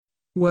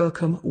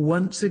Welcome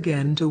once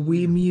again to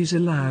We Muse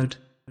Aloud,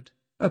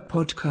 a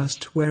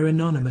podcast where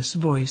anonymous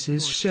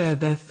voices share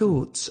their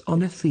thoughts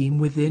on a theme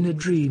within a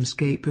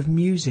dreamscape of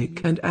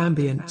music and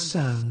ambient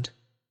sound.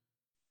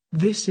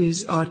 This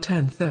is our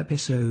 10th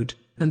episode,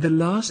 and the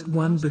last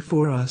one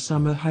before our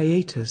summer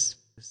hiatus.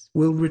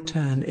 We'll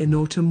return in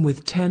autumn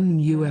with 10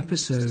 new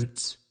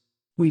episodes.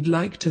 We'd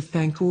like to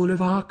thank all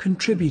of our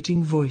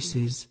contributing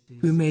voices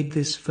who made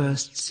this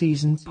first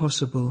season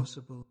possible.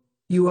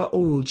 You are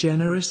all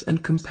generous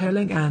and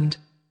compelling and,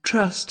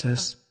 trust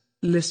us,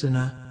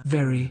 listener,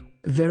 very,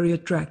 very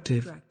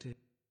attractive.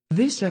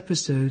 This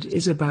episode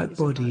is about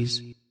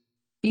bodies.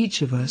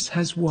 Each of us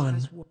has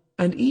one,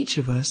 and each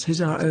of us has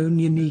our own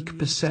unique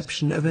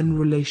perception of and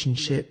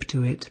relationship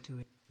to it.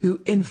 Who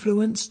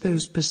influence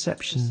those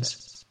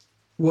perceptions?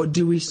 What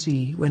do we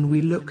see when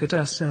we look at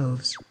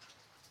ourselves?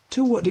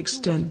 To what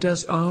extent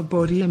does our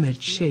body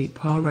image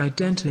shape our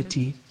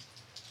identity?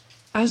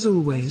 As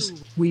always,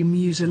 We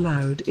Muse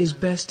Aloud is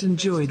best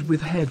enjoyed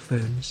with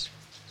headphones.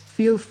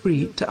 Feel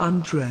free to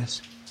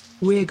undress.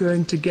 We're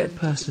going to get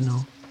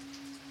personal.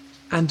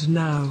 And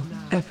now,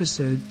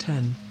 episode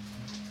 10.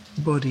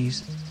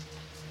 Bodies.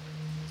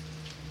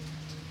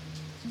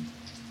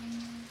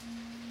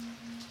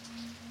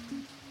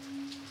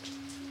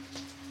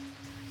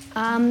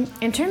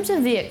 In terms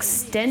of the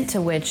extent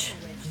to which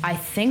I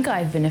think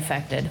I've been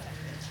affected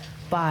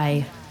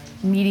by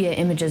media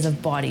images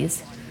of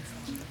bodies,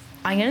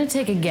 I'm going to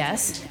take a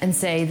guess and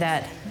say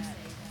that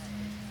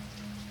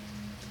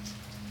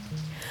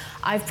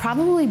I've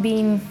probably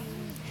been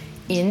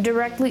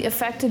indirectly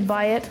affected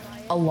by it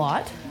a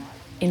lot,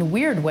 in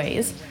weird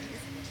ways.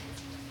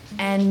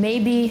 And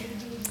maybe,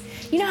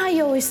 you know how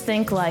you always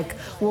think like,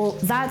 well,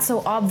 that's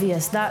so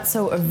obvious, that's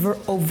so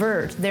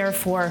overt,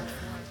 therefore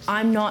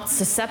I'm not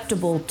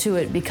susceptible to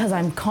it because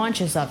I'm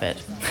conscious of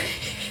it.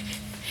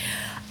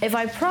 If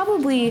I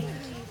probably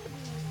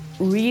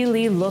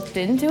really looked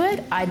into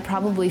it, I'd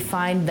probably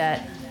find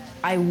that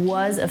I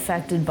was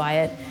affected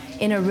by it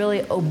in a really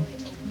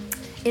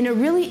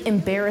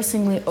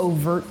embarrassingly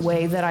overt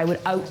way that I would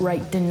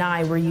outright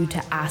deny were you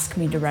to ask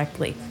me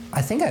directly.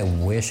 I think I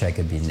wish I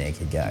could be a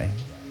naked guy.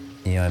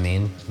 You know what I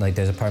mean? Like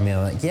there's a part of me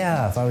I'm like,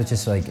 yeah, if I was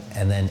just like,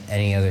 and then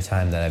any other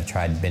time that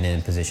I've been in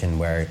a position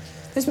where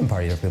there's been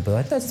parties where people are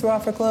like, let's throw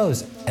off our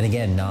clothes. And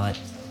again, not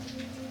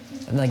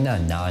in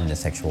a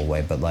sexual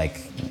way, but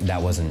like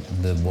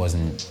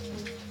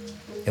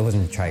it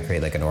wasn't to try to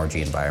create like an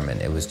orgy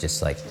environment. It was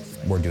just like,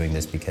 we're doing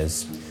this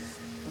because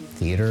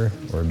theater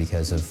or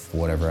because of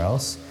whatever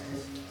else.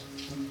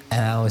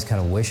 And I always kind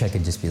of wish I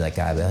could just be like,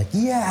 I'd be like,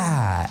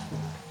 yeah.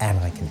 And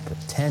I can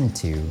pretend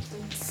to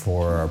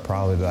for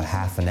probably about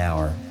half an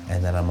hour.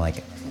 And then I'm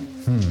like,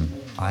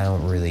 I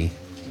don't really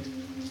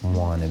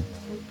want to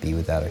be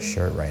without a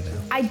shirt right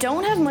now. I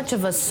don't have much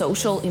of a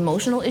social,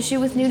 emotional issue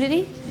with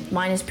nudity.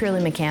 Mine is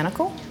purely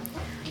mechanical.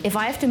 If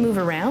I have to move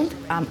around,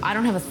 I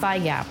don't have a thigh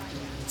gap.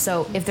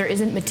 So if there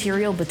isn't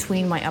material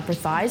between my upper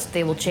thighs,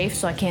 they will chafe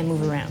so I can't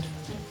move around.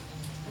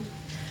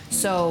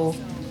 So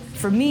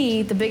for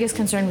me, the biggest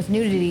concern with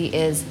nudity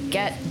is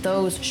get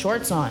those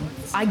shorts on.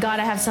 I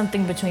gotta have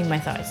something between my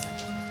thighs.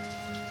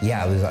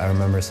 Yeah, I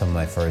remember some of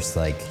my first,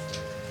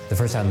 the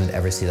first time I'd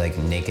ever see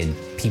naked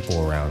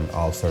people around,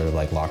 all sort of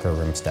locker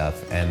room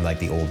stuff, and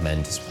the old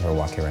men just sort of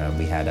walking around.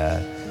 We had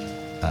a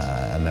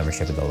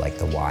membership of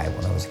the Y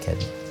when I was a kid.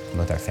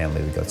 With our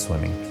family, we'd go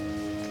swimming.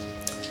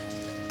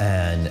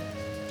 And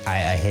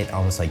I hit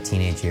almost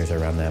teenage years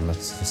around them.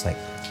 It's just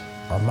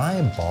are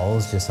my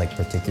balls just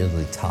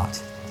particularly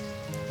taut?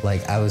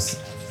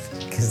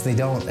 Because they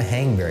don't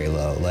hang very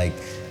low.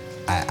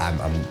 I'm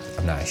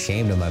not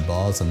ashamed of my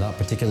balls. I'm not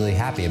particularly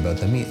happy about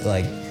them.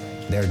 I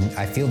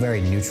feel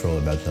very neutral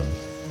about them.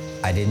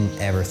 I didn't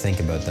ever think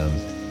about them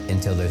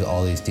until there's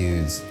all these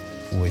dudes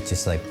with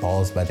just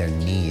balls by their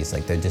knees.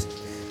 They're just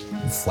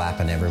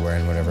flapping everywhere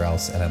and whatever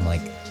else. And I'm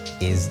like,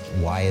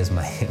 why is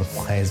my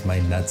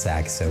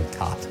nutsack so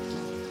taut?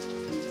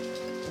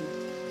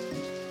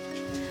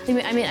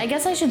 I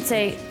guess I should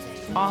say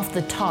off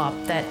the top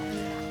that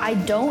I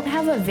don't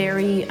have a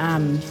very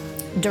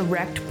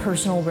direct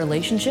personal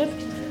relationship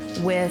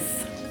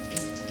with,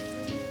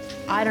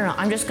 I don't know,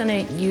 I'm just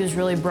gonna use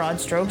really broad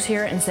strokes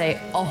here and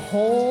say a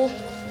whole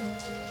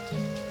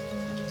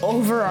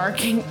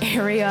overarching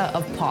area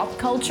of pop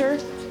culture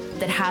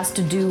that has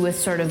to do with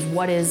sort of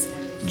what is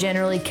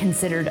generally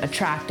considered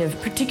attractive,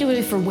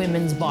 particularly for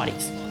women's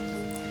bodies.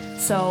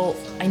 So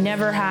I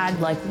never had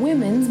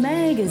women's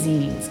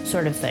magazines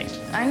sort of thing.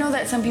 I know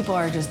that some people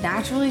are just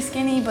naturally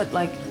skinny, but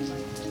the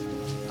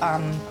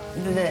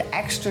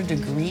extra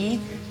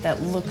degree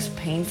that looks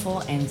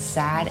painful and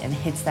sad and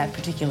hits that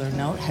particular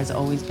note has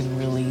always been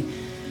really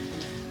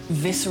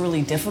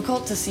viscerally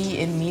difficult to see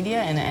in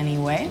media in any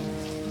way,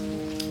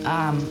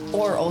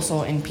 or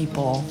also in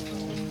people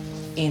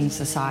in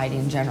society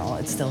in general.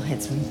 It still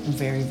hits me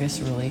very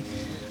viscerally.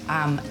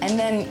 And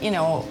then,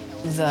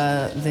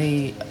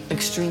 the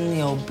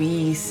extremely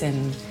obese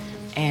and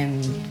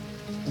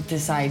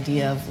this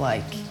idea of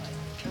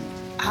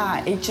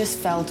it just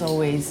felt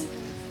always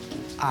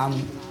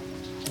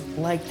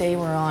like they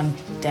were on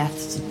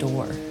death's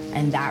door,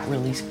 and that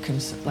really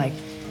like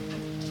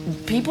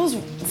people's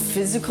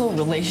physical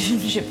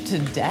relationship to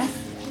death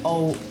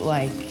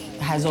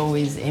has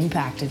always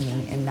impacted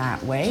me in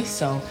that way.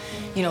 So,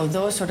 you know,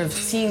 those sort of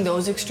seeing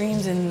those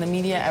extremes in the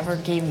media ever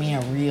gave me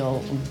a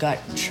real gut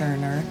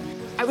churner.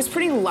 I was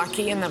pretty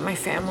lucky in that my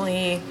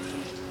family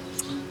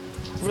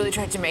really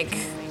tried to make,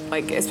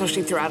 like,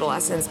 especially through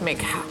adolescence,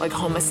 make like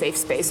home a safe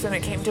space when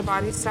it came to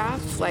body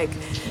stuff. Like,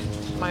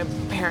 my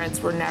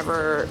parents were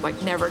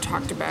never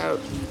talked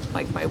about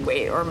like my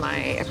weight or my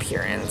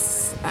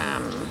appearance.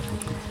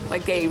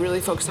 Like, they really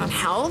focused on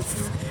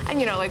health. And,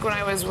 you know, like when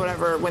I was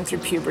went through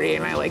puberty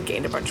and I like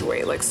gained a bunch of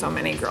weight like so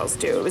many girls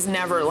do, it was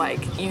never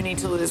like you need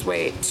to lose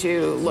weight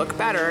to look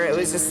better. It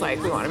was just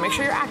like, we want to make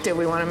sure you're active.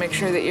 We want to make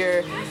sure that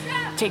you're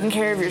taking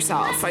care of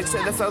yourself. Like,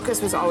 so the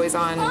focus was always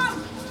on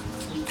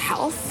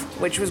health,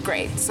 which was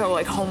great. So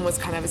like home was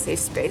kind of a safe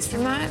space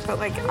from that. But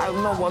like,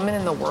 I'm a woman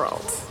in the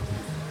world,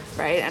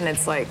 right? And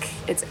it's like,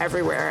 it's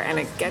everywhere and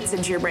it gets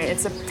into your brain.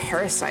 It's a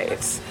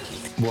parasite.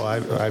 Well,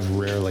 I've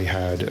rarely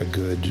had a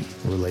good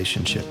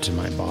relationship to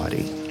my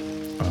body.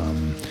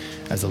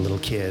 As a little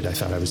kid, I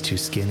thought I was too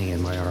skinny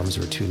and my arms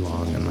were too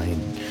long and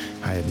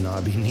I had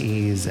knobby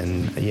knees,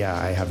 and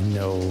yeah,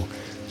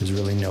 there's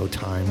really no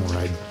time where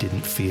I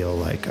didn't feel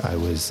like I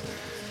was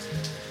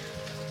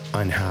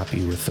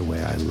unhappy with the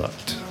way I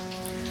looked.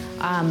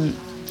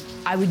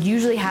 I would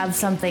usually have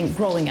something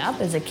growing up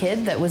as a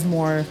kid that was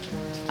more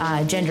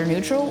gender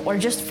neutral or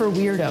just for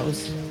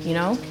weirdos, you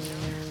know?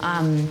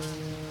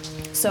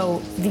 So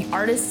the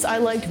artists I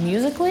liked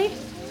musically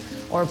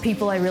or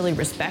people I really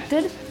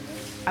respected,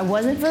 I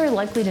wasn't very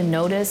likely to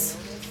notice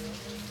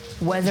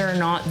whether or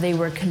not they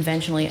were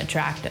conventionally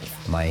attractive.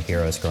 My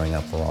heroes growing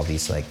up were all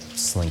these like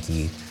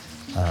slinky,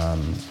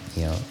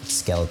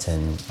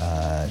 skeleton,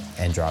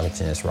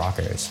 androgynous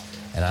rockers,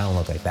 and I don't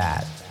look like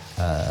that.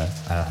 I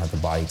don't have the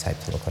body type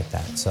to look like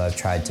that. So I've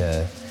tried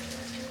to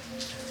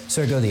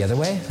sort of go the other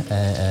way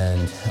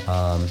and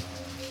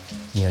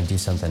do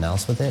something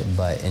else with it.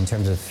 But in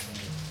terms of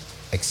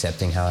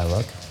accepting how I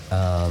look,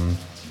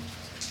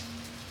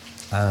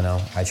 I don't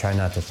know. I try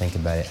not to think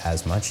about it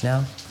as much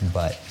now,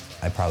 but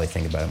I probably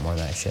think about it more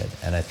than I should.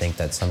 And I think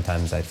that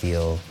sometimes I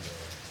feel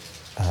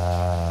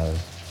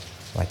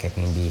like I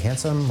can be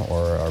handsome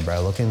or better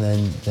looking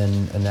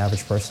than an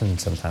average person.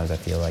 Sometimes I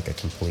feel like a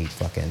complete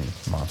fucking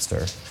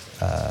monster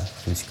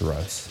who's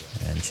gross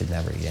and should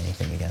never eat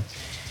anything again.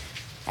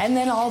 And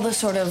then all the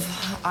sort of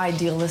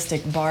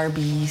idealistic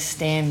Barbie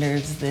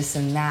standards, this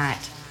and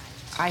that,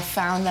 I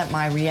found that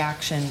my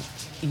reaction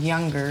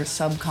younger,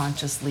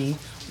 subconsciously,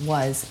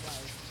 was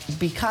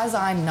because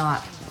I'm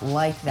not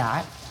like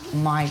that,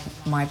 my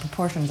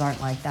proportions aren't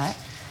like that,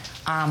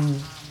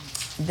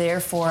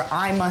 therefore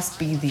I must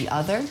be the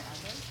other.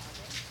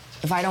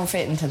 If I don't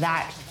fit into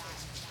that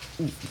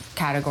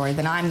category,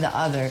 then I'm the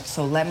other,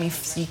 so let me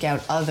seek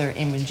out other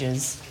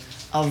images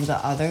of the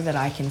other that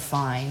I can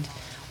find,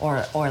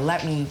 or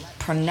let me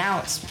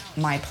pronounce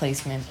my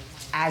placement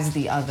as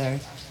the other,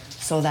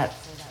 so that,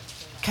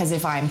 because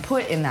if I'm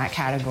put in that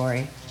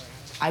category,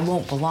 I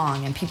won't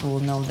belong and people will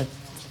know that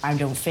I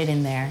don't fit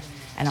in there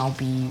and I'll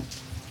be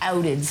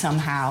outed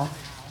somehow,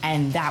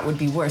 and that would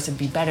be worse. It'd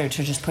be better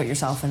to just put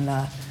yourself in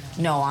the,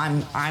 no,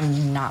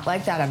 I'm not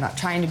like that, I'm not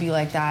trying to be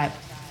like that,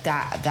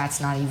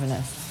 that's not even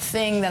a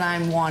thing that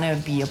I want to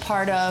be a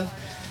part of,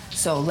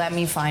 so let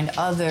me find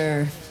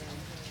other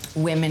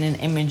women and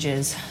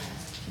images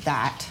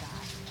that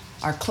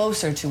are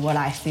closer to what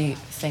I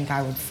think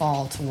I would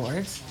fall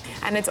towards.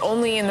 And it's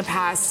only in the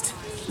past,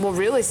 well,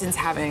 really since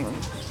having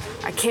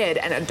a kid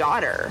and a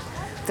daughter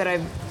that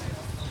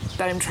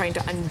I'm trying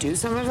to undo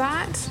some of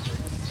that.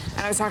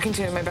 And I was talking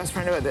to my best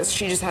friend about this.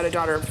 She just had a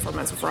daughter 4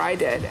 months before I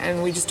did,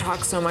 and we just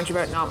talked so much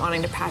about not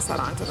wanting to pass that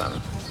on to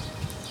them,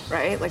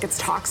 right? Like, it's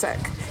toxic,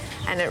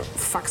 and it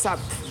fucks up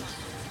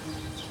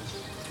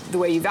the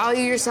way you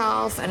value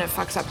yourself, and it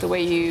fucks up the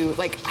way you,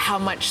 like, how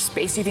much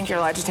space you think you're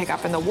allowed to take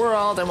up in the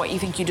world and what you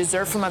think you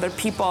deserve from other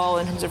people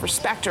in terms of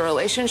respect or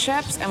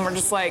relationships. And we're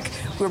just like,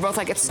 we were both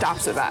like, it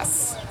stops with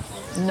us.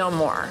 No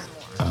more.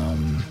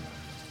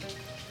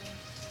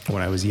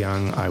 When I was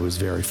young, I was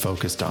very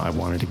focused on, I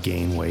wanted to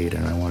gain weight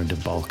and I wanted to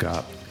bulk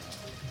up.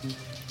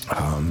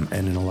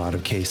 And in a lot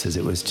of cases,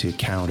 it was to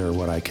counter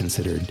what I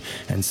considered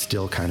and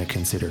still kind of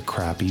consider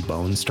crappy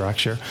bone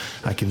structure.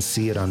 I can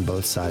see it on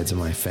both sides of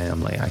my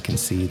family. I can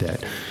see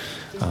that,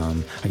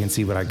 I can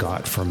see what I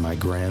got from my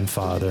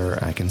grandfather.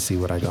 I can see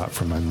what I got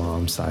from my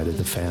mom's side of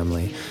the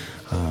family.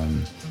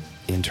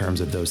 In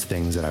terms of those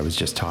things that I was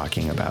just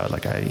talking about,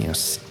 like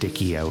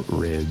sticky out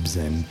ribs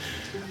and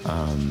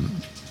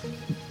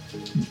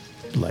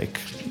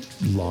like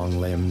long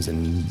limbs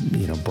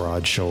and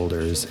broad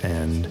shoulders,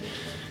 and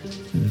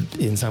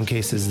in some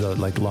cases the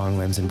like long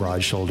limbs and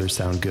broad shoulders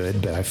sound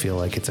good, but I feel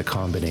like it's a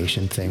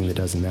combination thing that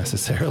doesn't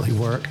necessarily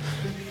work.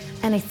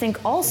 And I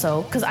think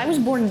also, because I was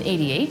born in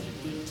 '88,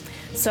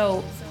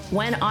 so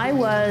when I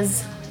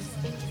was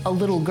a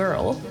little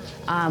girl,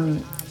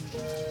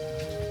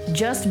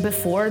 just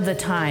before the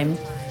time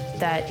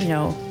that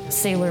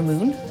Sailor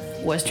Moon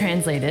was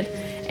translated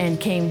and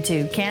came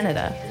to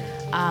Canada,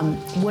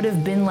 would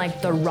have been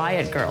like the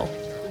Riot Girl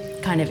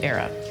kind of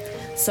era.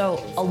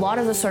 So a lot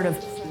of the sort of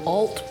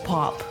alt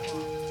pop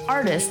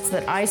artists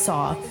that I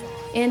saw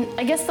in,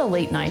 I guess, the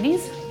late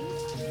 90s,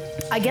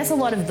 I guess a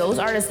lot of those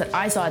artists that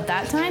I saw at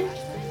that time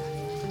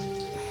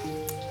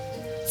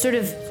sort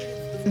of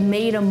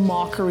made a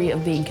mockery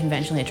of being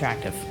conventionally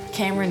attractive.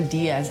 Cameron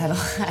Diaz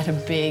had a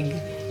big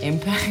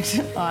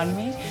impact on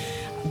me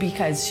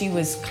because she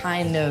was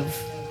kind of,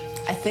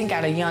 I think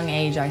at a young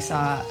age I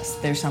saw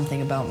There's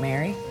Something About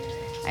Mary,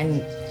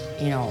 and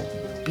you know,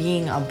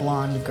 being a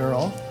blonde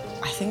girl,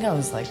 I think I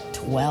was like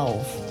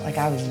 12, like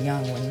I was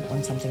young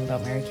when Something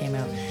About Mary came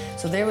out.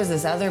 So there was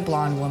this other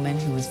blonde woman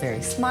who was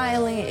very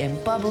smiley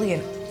and bubbly,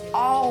 and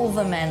all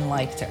the men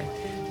liked her.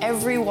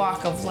 Every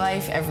walk of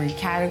life, every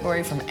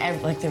category,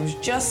 like there was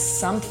just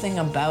something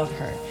about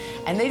her.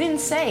 And they didn't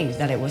say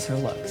that it was her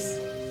looks,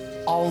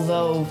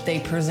 although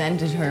they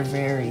presented her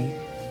very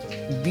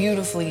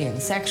beautifully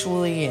and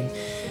sexually, and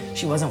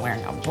she wasn't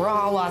wearing a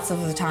bra lots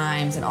of the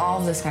times and all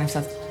of this kind of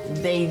stuff.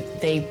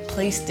 They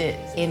placed it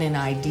in an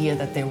idea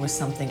that there was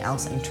something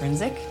else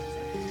intrinsic.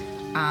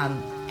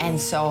 And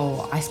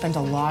so I spent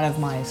a lot of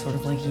my sort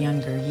of like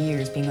younger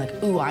years being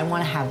like, ooh, I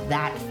want to have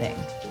that thing.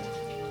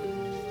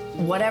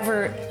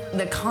 Whatever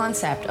the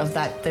concept of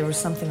that, there was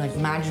something like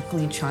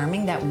magically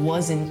charming that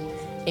wasn't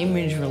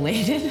image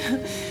related,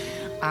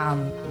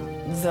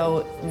 though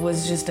it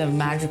was just a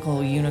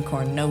magical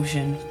unicorn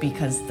notion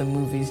because the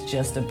movie's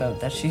just about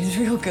that she's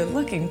real good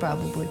looking,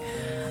 probably.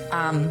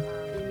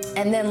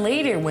 And then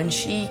later when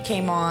she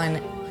came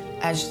on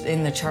as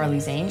in the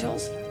Charlie's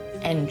Angels,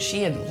 and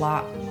she had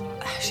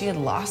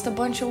lost a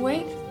bunch of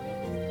weight.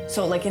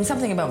 So like in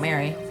Something About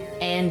Mary,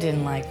 and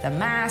in like The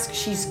Mask,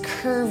 she's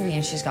curvy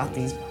and she's got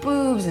these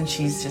boobs and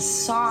she's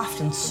just soft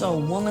and so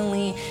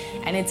womanly.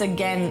 And it's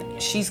again,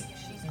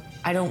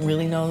 I don't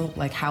really know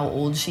like how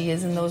old she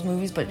is in those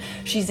movies, but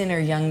she's in her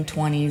young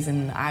 20s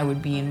and I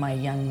would be in my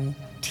young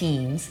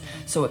teens.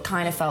 So it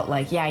kind of felt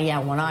like, yeah,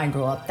 when I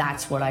grow up,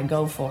 that's what I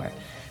go for.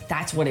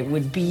 That's what it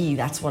would be.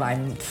 That's what I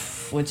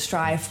would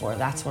strive for.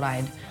 That's what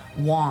I'd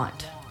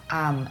want.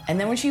 And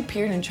then when she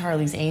appeared in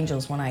Charlie's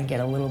Angels, when I get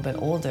a little bit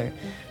older,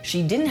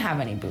 she didn't have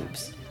any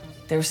boobs.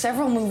 There were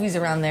several movies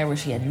around there where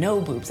she had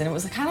no boobs, and it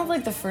was kind of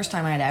like the first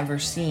time I'd ever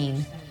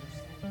seen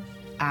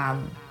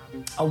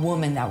a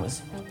woman that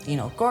was, you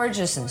know,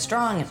 gorgeous and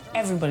strong, and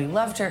everybody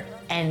loved her,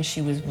 and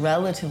she was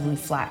relatively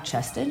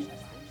flat-chested.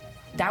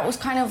 That was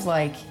kind of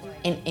like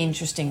an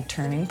interesting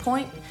turning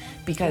point,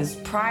 because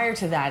prior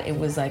to that, it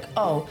was like,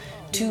 oh,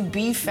 to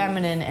be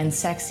feminine and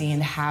sexy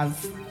and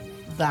have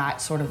that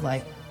sort of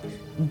like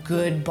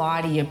good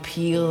body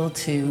appeal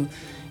to,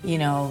 you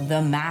know,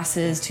 the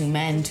masses, to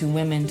men, to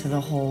women, to the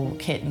whole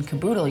kit and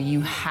caboodle,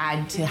 you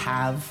had to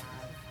have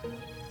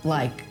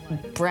like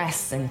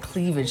breasts and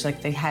cleavage.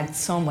 Like they had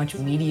so much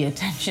media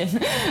attention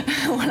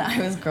when I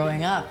was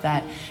growing up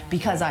that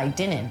because I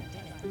didn't,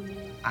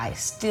 I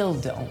still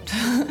don't.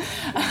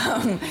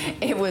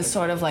 It was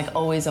sort of like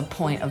always a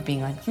point of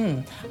being like,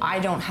 I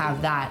don't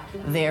have that,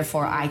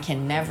 therefore I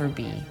can never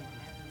be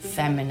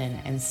feminine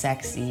and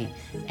sexy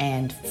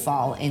and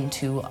fall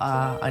into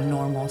a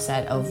normal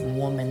set of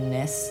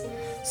womanness.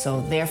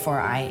 So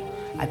therefore I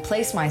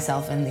place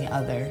myself in the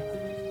other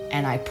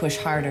and I push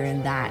harder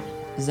in that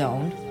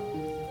zone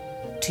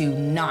to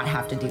not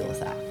have to deal with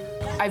that.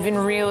 I've been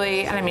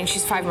really, and I mean,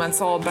 she's 5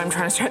 months old, but I'm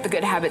trying to start the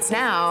good habits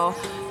now,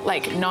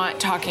 like not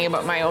talking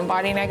about my own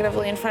body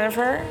negatively in front of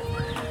her.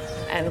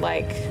 And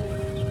like,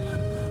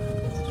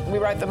 we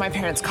were at my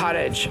parents'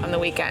 cottage on the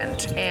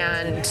weekend,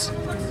 and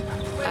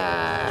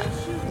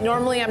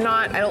normally I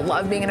don't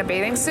love being in a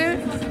bathing suit.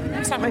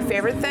 It's not my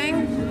favorite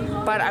thing,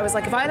 but I was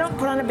like, if I don't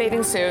put on a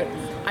bathing suit,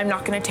 I'm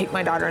not gonna take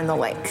my daughter in the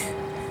lake.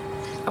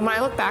 And when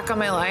I look back on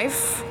my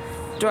life,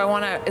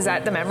 is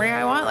that the memory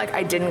I want? Like,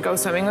 I didn't go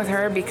swimming with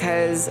her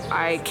because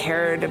I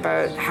cared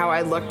about how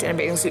I looked in a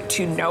bathing suit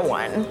to no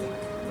one,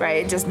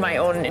 right? Just my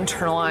own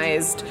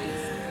internalized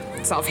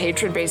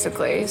self-hatred,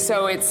 basically.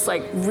 So it's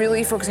like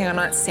really focusing on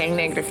not saying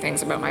negative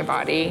things about my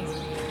body.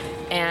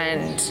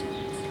 And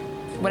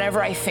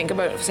whenever I think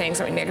about saying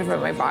something negative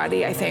about my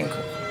body, I think,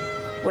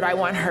 would I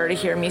want her to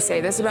hear me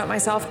say this about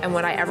myself? And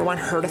would I ever want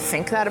her to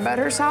think that about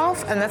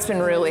herself? And that's been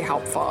really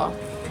helpful.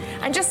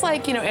 And just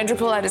like, you know, Andrew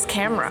pulled out his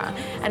camera,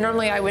 and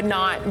normally I would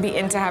not be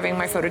into having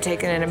my photo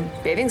taken in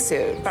a bathing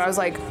suit, but I was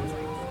like,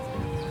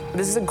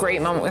 this is a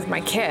great moment with my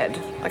kid.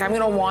 Like, I'm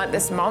gonna want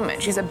this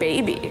moment. She's a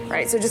baby,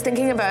 right? So just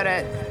thinking about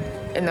it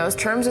in those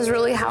terms has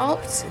really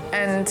helped.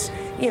 And,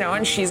 you know,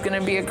 and she's gonna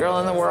be a girl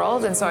in the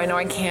world, and so I know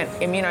I can't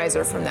immunize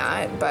her from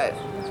that, but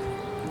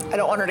I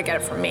don't want her to get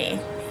it from me,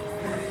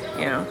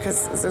 you know,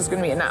 because there's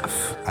gonna be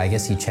enough. I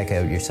guess you check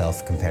out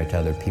yourself compared to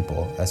other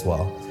people as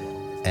well.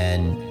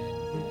 And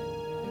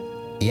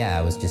yeah,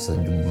 I was just, I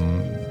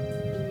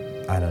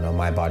don't know,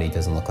 my body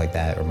doesn't look like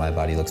that, or my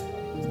body looks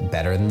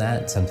better than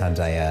that. Sometimes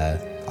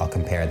I'll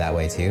compare that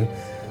way too.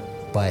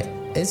 But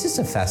it's just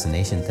a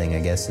fascination thing, I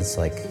guess. It's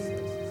like,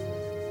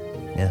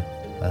 yeah,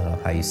 I don't know,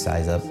 how you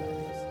size up.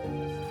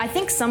 I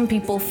think some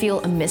people feel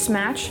a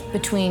mismatch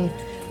between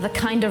the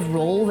kind of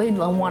role they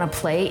want to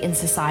play in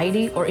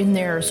society or in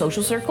their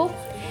social circle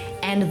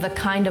and the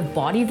kind of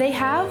body they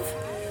have,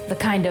 the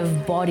kind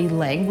of body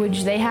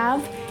language they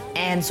have,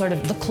 and sort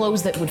of the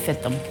clothes that would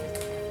fit them.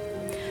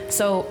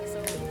 So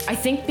I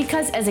think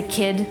because as a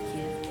kid,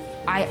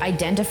 I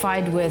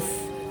identified with,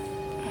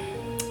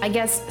 I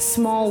guess,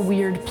 small,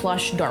 weird,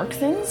 plush, dark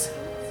things.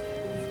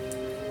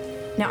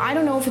 Now, I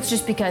don't know if it's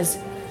just because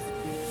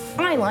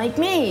I like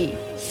me,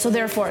 so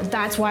therefore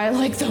that's why I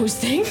like those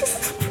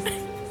things.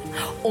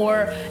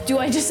 Or do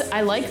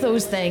I like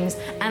those things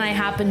and I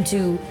happen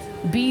to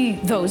be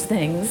those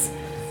things.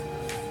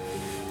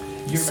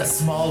 You're a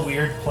small,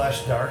 weird,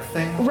 plush, dark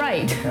thing?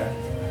 Right. Okay.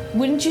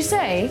 Wouldn't you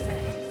say?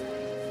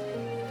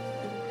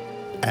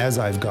 As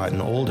I've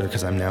gotten older,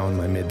 because I'm now in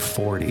my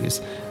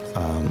mid-40s,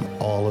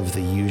 all of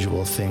the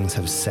usual things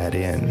have set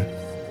in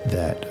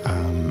that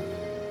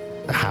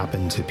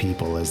happen to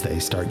people as they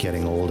start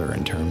getting older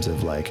in terms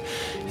of, like,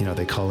 you know,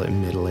 they call it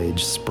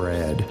middle-age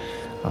spread.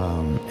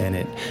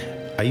 And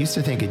I used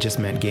to think it just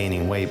meant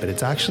gaining weight, but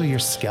it's actually your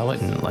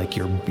skeleton, like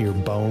your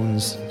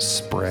bones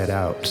spread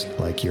out,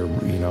 like your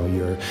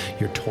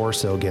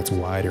torso gets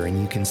wider,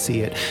 and you can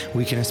see it.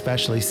 We can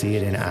especially see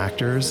it in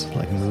actors,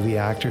 like movie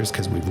actors,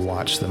 because we've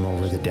watched them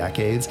over the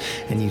decades,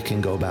 and you can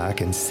go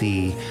back and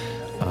see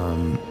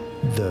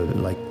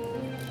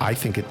I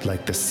think it's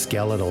like the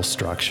skeletal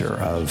structure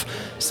of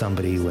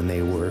somebody when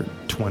they were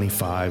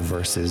 25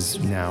 versus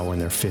now when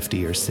they're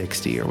 50 or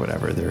 60 or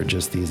whatever. There are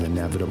just these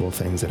inevitable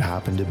things that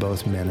happen to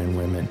both men and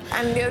women.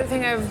 And the other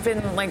thing I've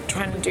been like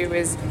trying to do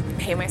is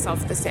pay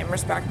myself the same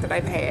respect that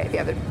I pay the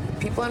other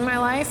people in my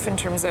life in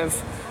terms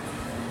of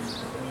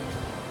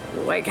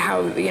like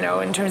how, you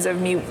know, in terms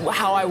of me,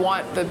 how I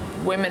want the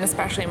women,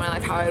 especially in my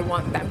life, how I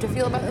want them to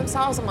feel about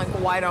themselves. I'm like,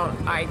 why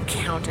don't I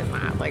count in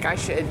that? Like I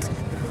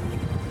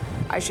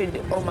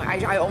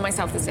owe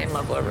myself the same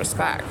level of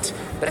respect,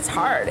 but it's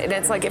hard, and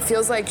it's like it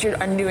feels like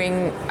you're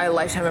undoing a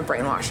lifetime of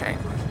brainwashing.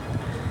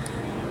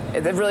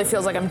 It really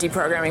feels like I'm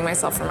deprogramming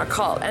myself from a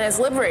cult, and it's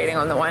liberating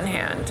on the one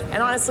hand,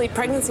 and honestly,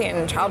 pregnancy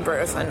and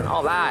childbirth and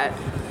all that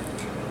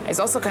is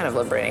also kind of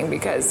liberating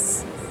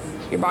because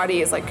your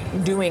body is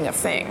like doing a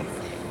thing,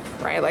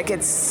 right? Like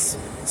it's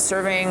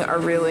serving a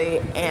really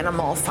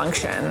animal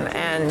function,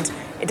 and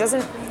it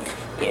doesn't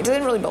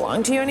really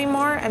belong to you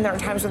anymore, and there are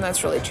times when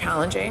that's really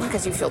challenging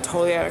because you feel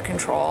totally out of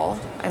control,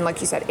 and like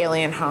you said,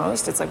 alien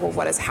host, it's like, well,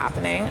 what is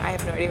happening? I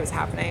have no idea what's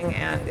happening,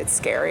 and it's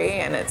scary,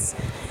 and it's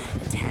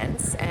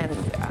intense, and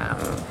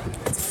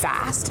it's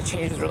fast, it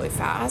changes really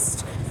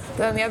fast,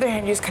 but on the other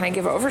hand, you just kind of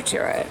give over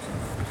to it,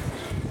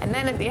 and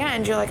then at the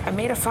end, you're like, I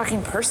made a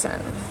fucking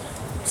person,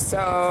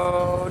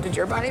 so did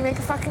your body make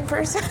a fucking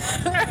person,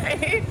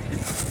 right?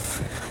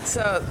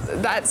 So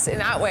that's, in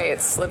that way,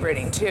 it's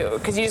liberating too,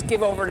 because you just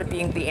give over to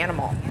being the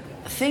animal.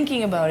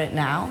 Thinking about it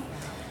now,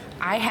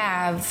 I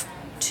have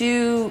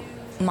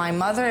my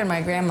mother and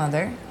my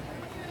grandmother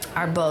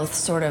are both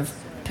sort of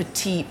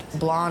petite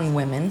blonde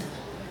women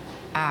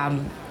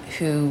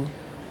who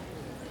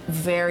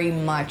very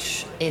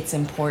much, it's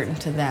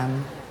important to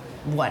them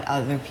what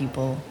other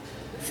people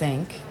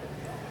think.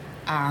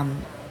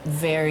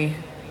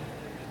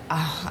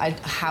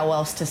 How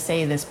else to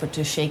say this but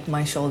to shake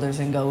my shoulders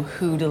and go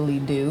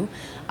hoodly-doo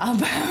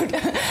about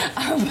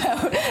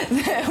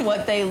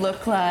what they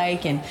look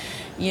like, and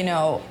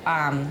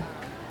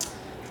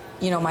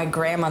my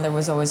grandmother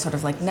was always sort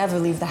of like, never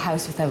leave the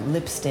house without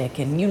lipstick,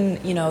 and you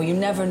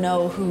never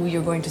know who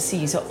you're going to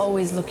see, so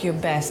always look your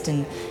best,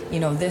 and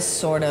this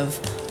sort of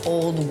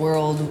old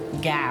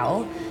world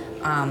gal,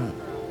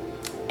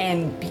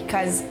 and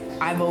because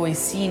I've always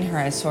seen her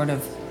as sort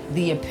of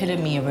the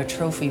epitome of a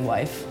trophy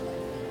wife,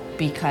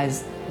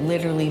 because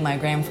literally my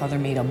grandfather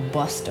made a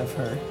bust of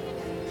her,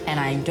 and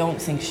I don't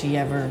think she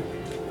ever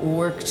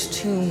worked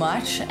too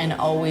much and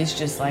always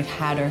just like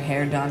had her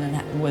hair done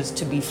and was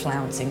to be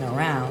flouncing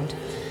around.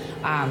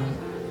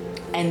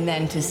 And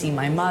then to see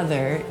my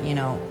mother,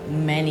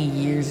 many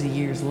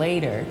years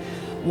later,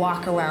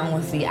 walk around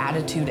with the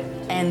attitude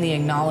and the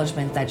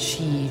acknowledgement that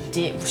she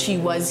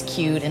was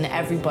cute and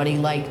everybody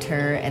liked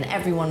her and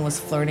everyone was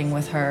flirting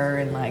with her,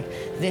 and like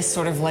this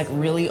sort of like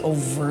really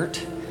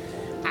overt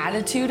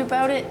attitude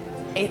about it.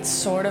 It's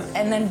sort of,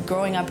 and then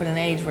growing up in an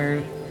age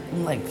where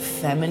like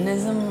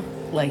feminism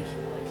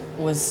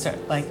was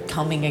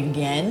coming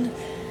again,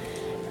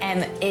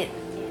 and it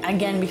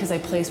again, because I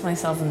placed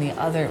myself in the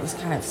other, it was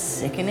kind of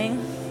sickening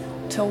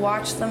to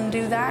watch them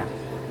do that.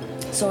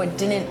 So it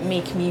didn't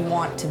make me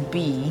want to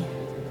be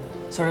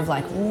sort of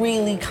like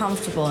really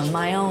comfortable in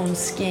my own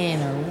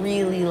skin, or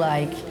really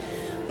like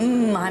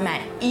I'm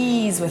at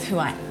ease with who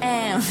I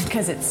am,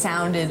 because it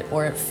sounded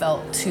or it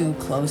felt too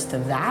close to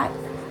that.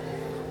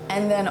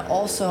 And then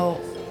also,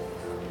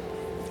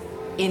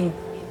 in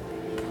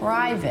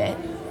private,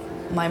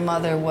 my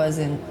mother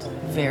wasn't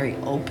very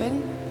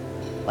open.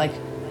 Like,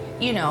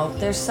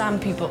 there's some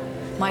people,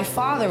 my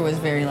father was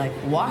very like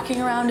walking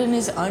around in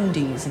his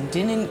undies and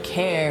didn't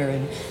care,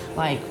 and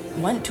like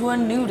went to a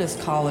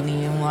nudist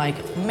colony, and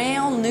like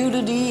male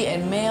nudity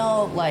and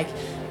male like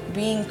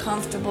being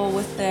comfortable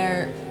with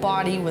their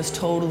body was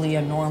totally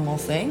a normal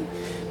thing,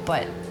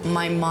 but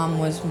my mom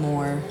was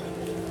more,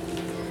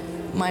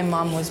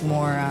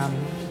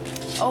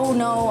 oh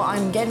no,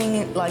 I'm getting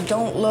it, like,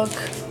 don't look,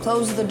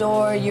 close the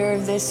door, you're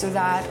this or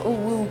that,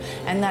 ooh,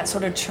 and that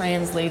sort of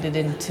translated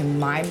into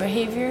my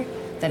behavior,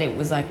 that it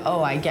was like,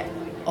 I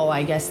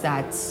guess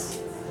that's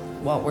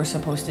what we're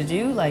supposed to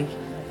do, like,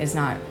 it's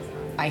not,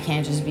 I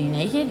can't just be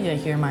naked,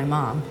 like, you're my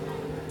mom.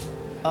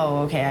 Oh,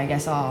 okay, I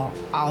guess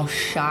I'll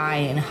shy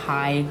and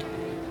hide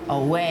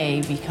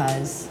away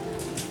because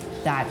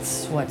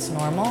that's what's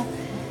normal.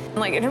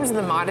 Like, in terms of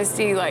the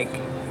modesty, like,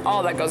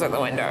 all that goes out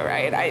the window,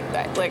 right?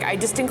 I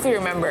distinctly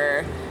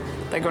remember,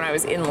 like, when I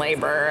was in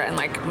labor and,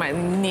 like, my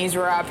knees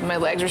were up and my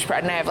legs were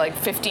spread and I have, like,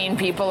 15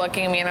 people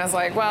looking at me and I was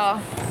like,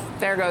 well,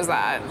 there goes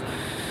that.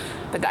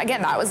 But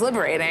again, that was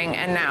liberating,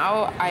 and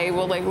now I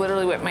will, like,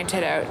 literally whip my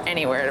tit out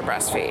anywhere to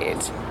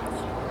breastfeed.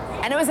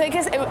 And it was like,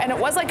 and it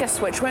was like a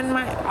switch went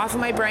off of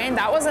my brain.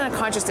 That wasn't a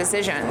conscious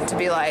decision to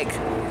be like,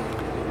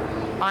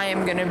 I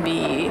am gonna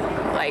be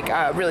like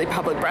a really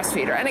public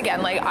breastfeeder. And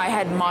again, like, I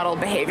had modeled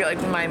behavior,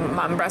 like my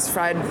mom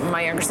breastfed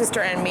my younger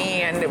sister and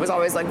me, and it was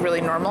always like really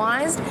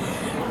normalized.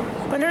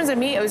 But in terms of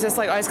me, it was just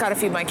like, I just gotta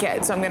feed my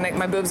kids. So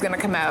my boob's gonna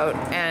come out,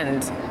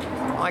 and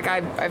like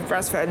I've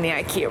breastfed in the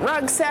IKEA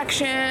rug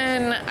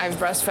section. I've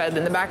breastfed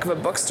in the back of a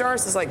bookstore.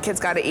 So it's like, kids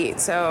gotta eat.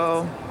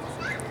 So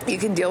you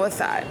can deal with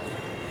that.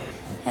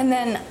 And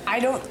then I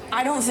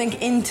don't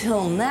think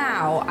until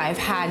now I've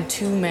had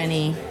too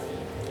many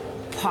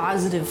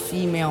positive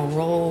female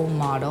role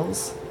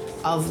models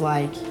of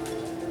like,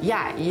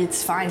 yeah,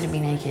 it's fine to be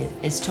naked.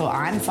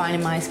 I'm fine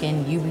in my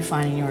skin, you be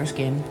fine in your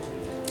skin.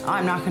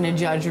 I'm not gonna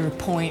judge or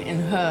point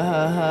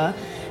and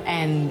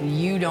and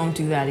you don't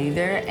do that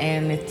either,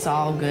 and it's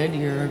all good,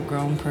 you're a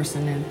grown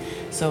person. And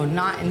so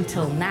not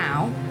until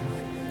now,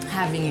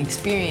 having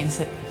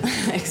experienced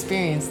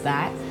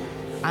that,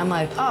 I'm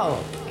like,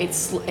 oh, it's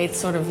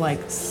sort of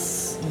like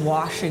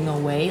washing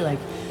away like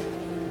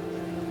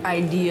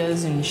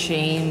ideas and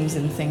shames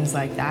and things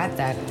like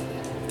that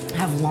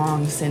have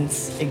long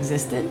since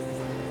existed.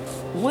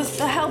 With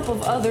the help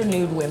of other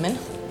nude women,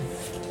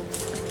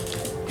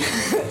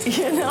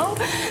 you know?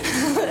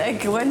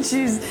 Like, once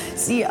you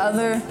see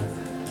other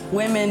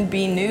women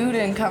be nude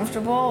and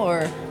comfortable,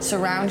 or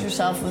surround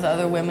yourself with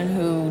other women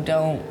who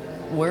don't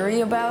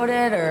worry about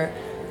it, or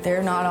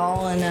they're not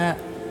all in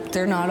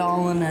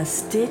a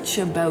stitch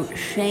about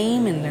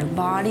shame in their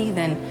body,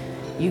 then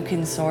you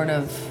can sort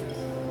of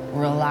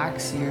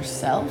relax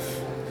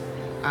yourself.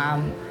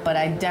 But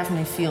I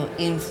definitely feel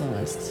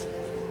influenced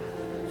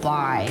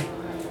by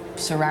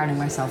surrounding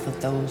myself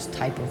with those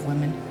type of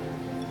women.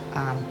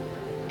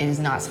 It is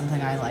not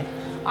something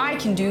I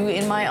can do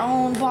in my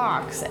own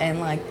box,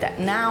 and like that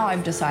now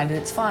I've decided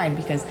it's fine,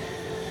 because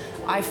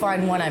I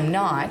find when I'm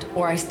not,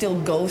 or I still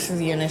go through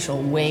the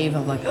initial wave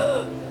of like,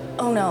 oh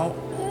no,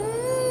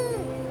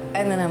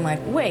 and then I'm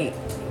like, wait,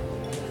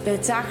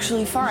 it's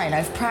actually fine.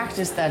 I've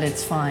practiced that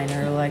it's fine,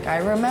 or like I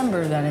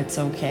remember that it's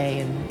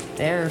okay, and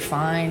they're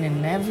fine,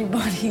 and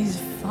everybody's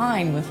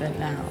fine with it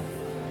now.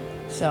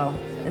 So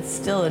it's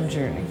still a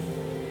journey.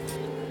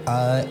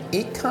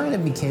 It kind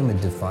of became a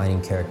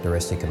defining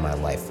characteristic in my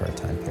life for a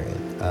time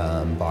period,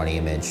 body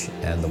image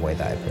and the way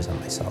that I present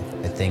myself.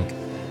 I think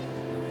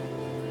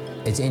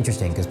it's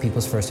interesting because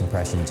people's first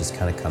impression just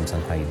kind of comes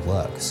on how you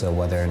look. So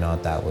whether or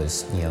not that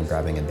was,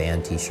 grabbing a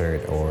band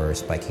t-shirt or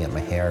spiking up my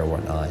hair or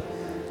whatnot,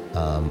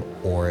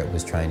 or it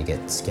was trying to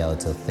get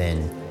skeletal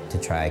thin to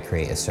try to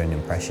create a certain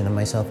impression of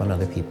myself on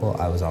other people,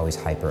 I was always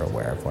hyper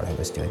aware of what I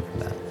was doing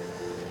from that.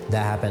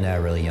 That happened at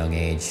a really young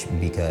age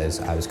because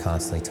I was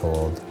constantly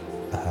told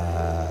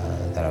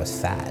that I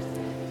was fat,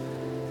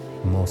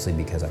 mostly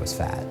because I was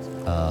fat.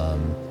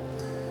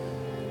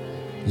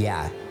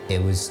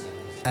 It was,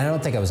 I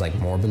don't think I was like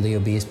morbidly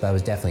obese, but I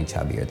was definitely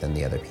chubbier than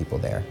the other people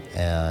there.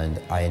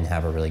 And I didn't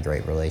have a really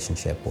great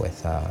relationship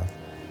with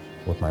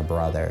my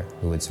brother,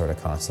 who would sort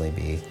of constantly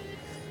be,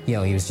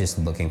 he was just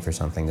looking for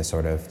something to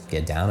sort of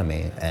get down on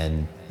me.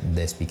 And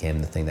this became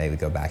the thing that he would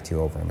go back to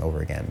over and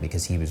over again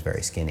because he was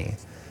very skinny.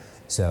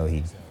 So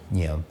he,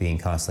 being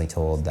constantly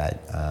told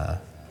that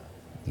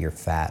you're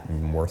fat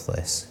and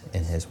worthless,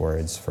 in his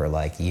words, for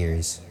like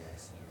years,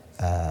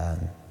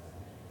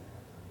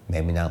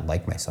 made me not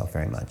like myself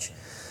very much.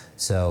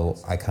 So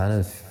I kind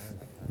of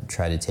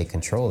tried to take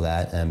control of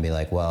that and be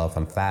like, well, if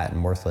I'm fat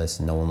and worthless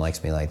and no one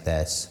likes me like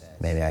this,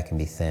 maybe I can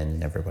be thin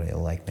and everybody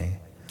will like me.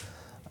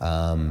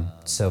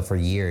 So for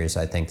years,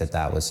 I think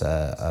that was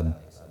a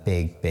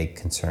big, big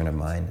concern of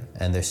mine.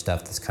 And there's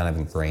stuff that's kind of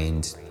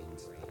ingrained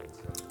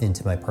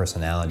into my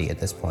personality at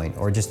this point,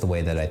 or just the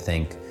way that I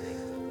think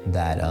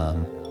that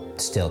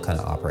still kind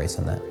of operates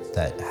on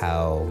that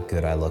how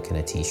good I look in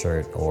a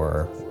t-shirt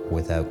or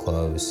without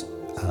clothes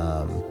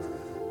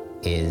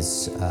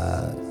is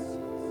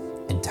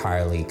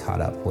entirely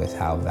caught up with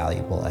how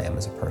valuable I am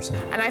as a person.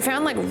 And I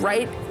found like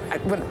right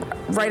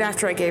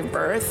after I gave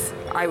birth,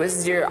 I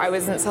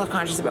wasn't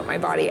self-conscious about my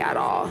body at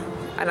all.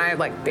 And I had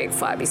like big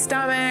flabby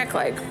stomach,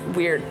 like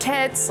weird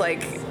tits,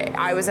 like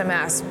I was a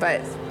mess.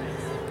 But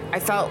I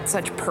felt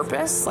such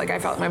purpose. Like I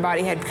felt my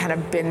body had kind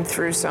of been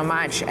through so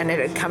much and it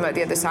had come out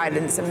the other side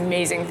and this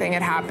amazing thing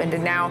had happened.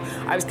 And now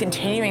I was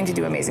continuing to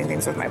do amazing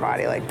things with my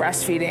body, like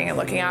breastfeeding and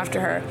looking after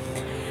her.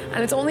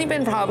 And it's only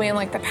been probably in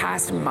like the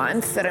past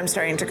month that I'm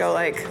starting to go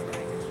like,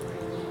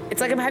 it's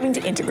like I'm having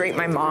to integrate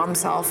my mom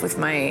self with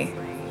my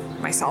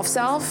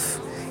self.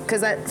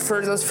 Because that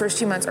for those first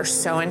few months are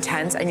so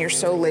intense and you're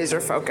so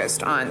laser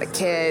focused on the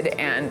kid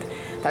and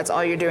that's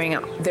all you're doing.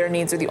 Their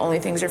needs are the only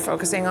things you're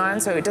focusing on.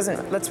 So it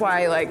doesn't, that's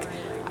why like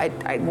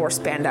I wore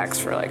spandex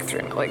for like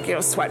 3 months, like, you know,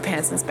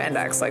 sweatpants and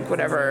spandex, like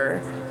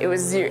whatever. It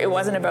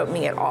wasn't about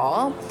me at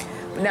all.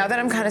 But now that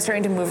I'm kind of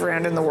starting to move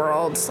around in the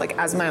world, like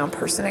as my own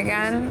person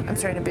again, I'm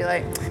starting to be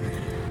like,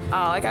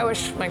 oh, like I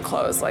wish my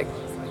clothes like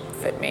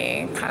fit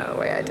me kind of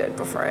the way I did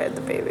before I had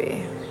the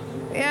baby.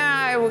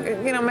 Yeah,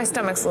 you know, my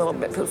stomach's a little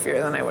bit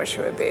poofier than I wish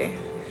it would be.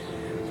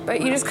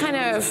 But you just kind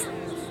of,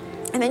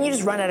 and then you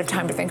just run out of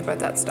time to think about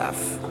that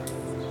stuff,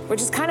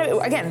 which is kind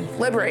of, again,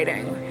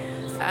 liberating.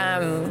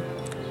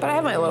 But I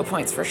have my low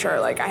points for sure.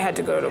 Like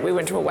we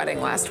went to a wedding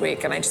last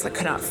week and I just like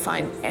could not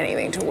find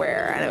anything to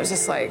wear. And it was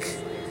just like,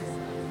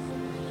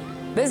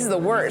 this is the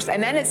worst.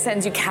 And then it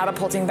sends you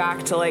catapulting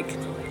back to like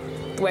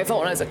the way I felt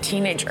when I was a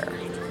teenager.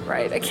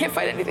 Right? I can't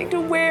find anything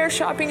to wear.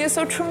 Shopping is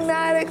so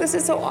traumatic. This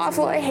is so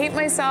awful. I hate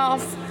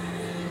myself.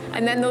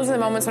 And then those are the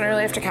moments when I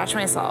really have to catch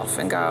myself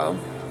and go,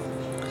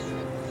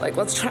 like,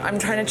 I'm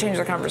trying to change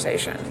the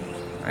conversation,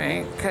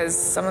 right? Because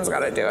someone's got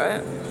to do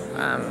it.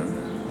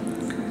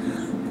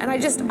 And I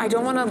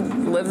don't want to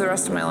live the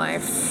rest of my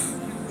life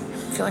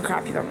feeling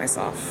crappy about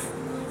myself.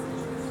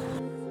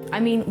 I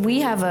mean,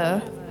 we have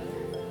a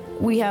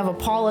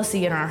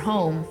policy in our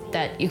home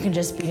that you can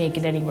just be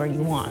naked anywhere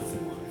you want.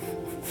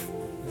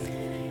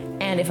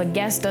 And if a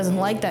guest doesn't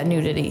like that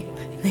nudity,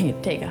 then you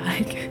take a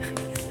hike.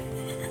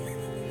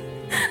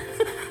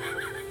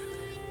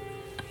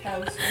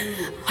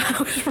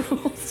 House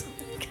rules.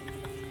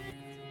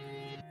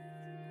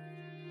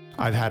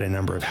 I've had a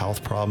number of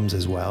health problems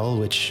as well,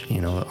 which,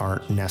 you know,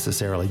 aren't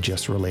necessarily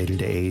just related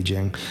to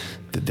aging.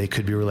 That they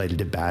could be related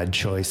to bad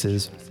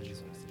choices.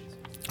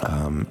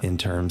 In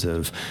terms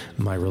of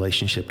my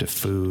relationship to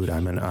food,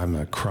 I'm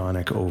a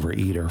chronic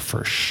overeater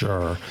for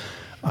sure.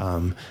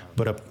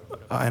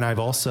 And I've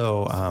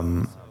also,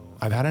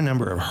 I've had a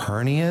number of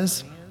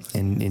hernias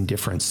in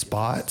different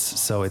spots.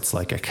 So it's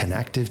like a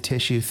connective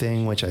tissue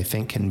thing, which I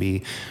think can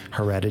be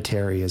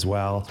hereditary as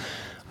well.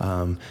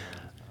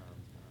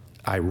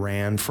 I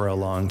ran for a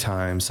long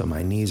time, so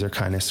my knees are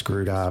kind of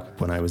screwed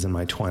up. When I was in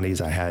my 20s,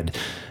 I had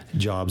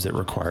jobs that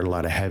required a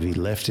lot of heavy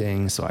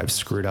lifting, so I've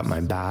screwed up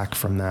my back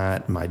from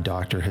that. My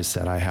doctor has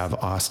said I have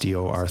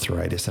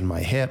osteoarthritis in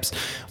my hips,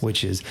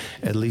 which is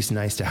at least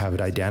nice to have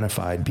it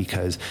identified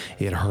because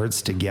it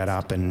hurts to get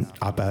up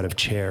out of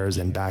chairs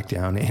and back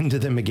down into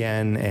them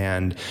again,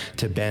 and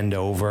to bend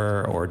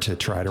over or to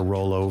try to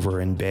roll over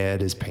in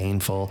bed is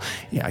painful.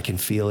 Yeah, I can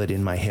feel it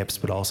in my hips,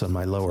 but also in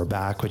my lower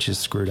back, which is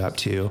screwed up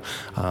too.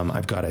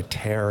 I've got a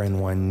tear in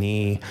one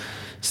knee.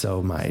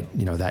 So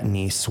that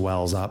knee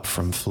swells up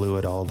from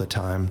fluid all the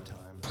time.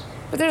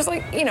 But there's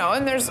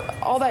and there's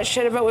all that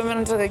shit about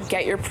women to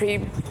get your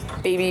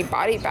pre-baby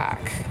body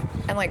back.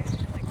 And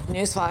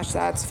newsflash,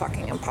 that's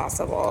fucking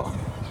impossible.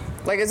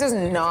 It's just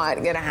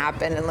not gonna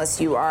happen unless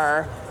you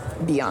are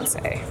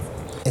Beyonce.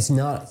 It's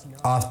not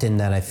often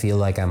that I feel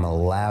like I'm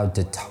allowed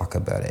to talk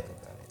about it.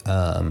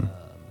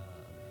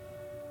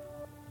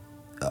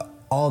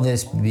 All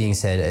this being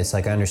said, it's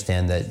I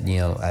understand that,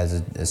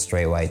 as a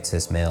straight white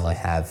cis male, I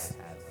have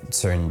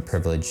certain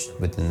privilege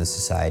within the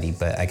society,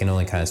 but I can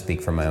only kind of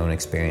speak from my own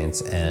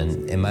experience.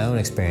 And in my own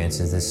experience,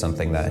 this is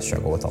something that I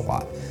struggle with a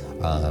lot.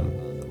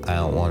 I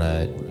don't want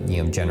to,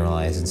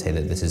 generalize and say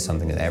that this is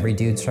something that every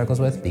dude struggles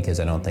with,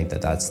 because I don't think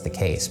that that's the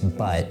case.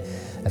 But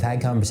I've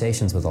had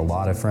conversations with a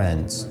lot of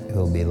friends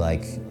who'll be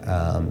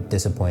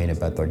disappointed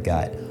about their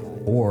gut.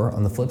 Or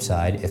on the flip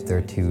side, if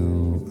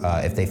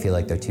if they feel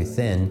like they're too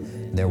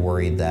thin, they're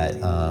worried that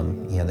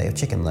they have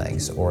chicken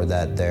legs, or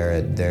that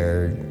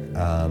their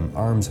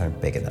arms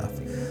aren't big enough,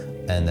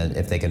 and that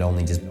if they could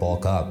only just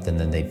bulk up,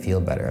 then they'd feel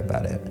better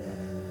about it.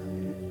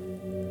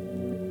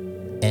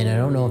 And I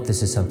don't know if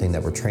this is something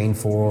that we're trained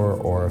for,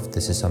 or if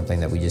this is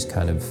something that we just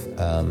kind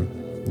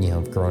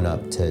of grown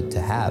up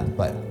to have.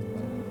 But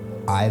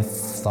I've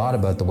thought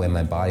about the way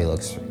my body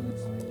looks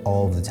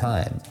all the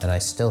time, and I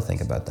still think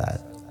about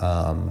that.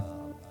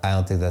 I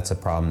don't think that's a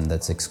problem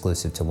that's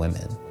exclusive to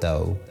women,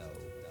 though.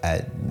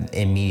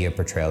 In media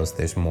portrayals,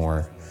 there's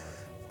more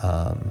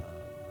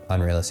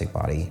unrealistic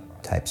body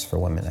types for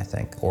women, I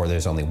think, or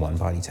there's only one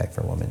body type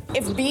for women.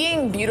 If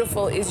being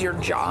beautiful is your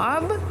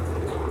job,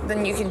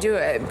 then you can do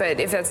it. But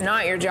if that's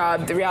not your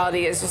job, the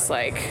reality is just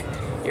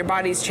your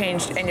body's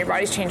changed, and your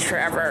body's changed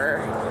forever.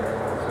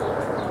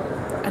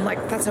 And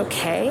that's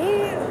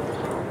okay.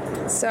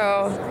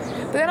 So,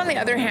 but then on the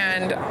other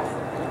hand,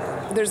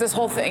 there's this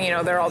whole thing,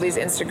 there are all these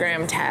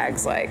Instagram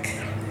tags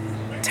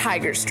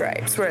tiger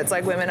stripes, where it's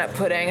women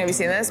have you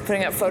seen this?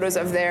 Putting up photos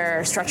of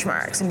their stretch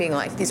marks and being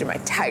these are my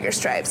tiger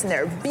stripes and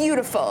they're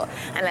beautiful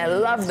and I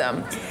love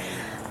them.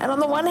 And on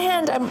the one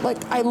hand, I'm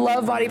like, I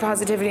love body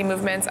positivity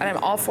movements and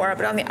I'm all for it.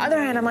 But on the other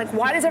hand, I'm like,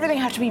 why does everything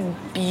have to be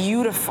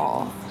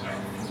beautiful,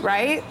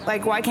 right?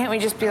 Like, why can't we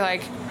just be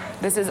like,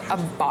 this is a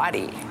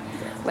body?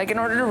 Like, in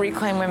order to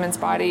reclaim women's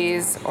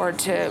bodies or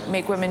to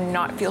make women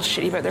not feel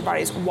shitty about their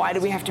bodies, why do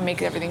we have to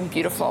make everything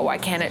beautiful? Why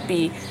can't it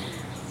be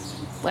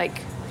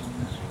like,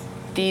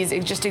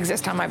 it just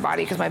exist on my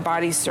body because my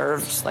body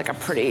serves like a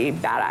pretty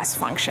badass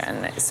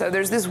function. So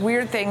there's this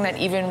weird thing that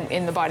even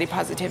in the body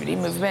positivity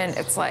movement,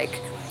 it's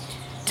like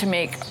to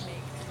make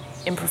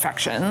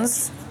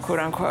imperfections, quote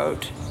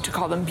unquote, to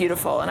call them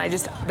beautiful. And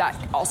that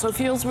also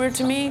feels weird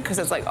to me because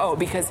it's like, oh,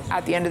 because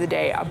at the end of the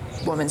day, a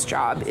woman's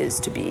job is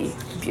to be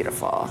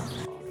beautiful.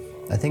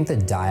 I think the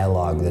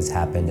dialogue that's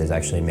happened has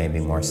actually made me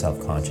more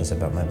self-conscious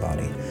about my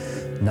body.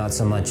 Not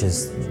so much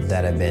as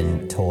that I've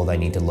been told I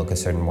need to look a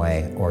certain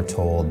way or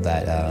told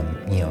that,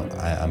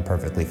 I'm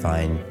perfectly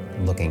fine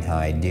looking how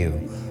I do,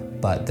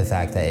 but the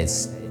fact that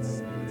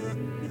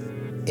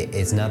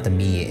it's not the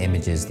media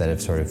images that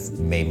have sort of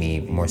made me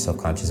more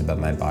self-conscious about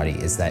my body,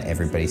 is that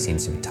everybody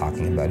seems to be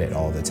talking about it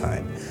all the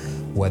time.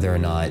 Whether or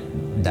not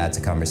that's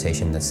a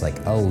conversation that's like,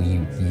 oh, you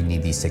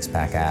need these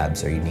six-pack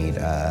abs, or you need,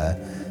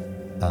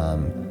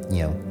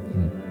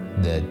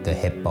 the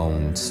hip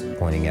bones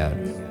pointing out.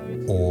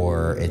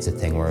 Or it's a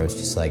thing where it's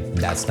just like,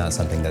 that's not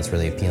something that's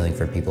really appealing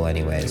for people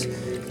anyways.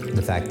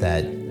 The fact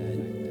that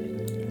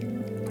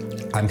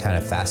I'm kind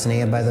of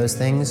fascinated by those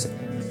things,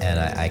 and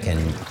I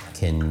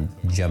can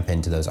jump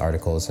into those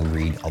articles and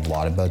read a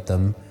lot about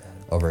them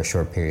over a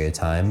short period of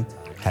time,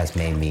 has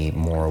made me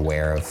more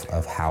aware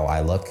of how I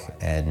look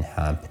and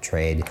how I'm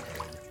portrayed,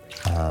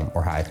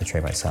 or how I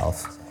portray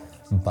myself.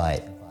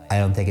 But I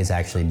don't think it's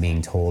actually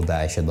being told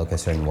that I should look a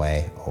certain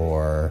way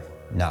or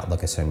not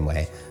look a certain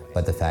way.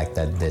 But the fact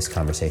that this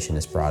conversation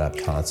is brought up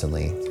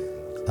constantly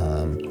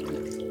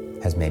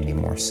has made me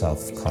more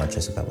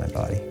self-conscious about my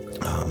body.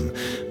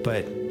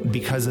 But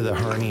because of the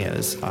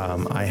hernias,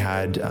 I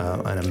had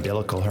an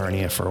umbilical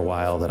hernia for a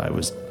while that I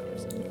was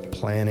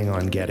planning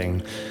on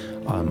getting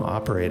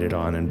operated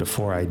on, and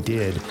before I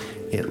did,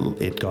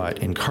 it got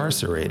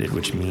incarcerated,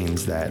 which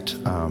means that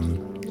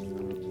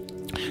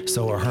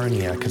so a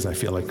hernia, because I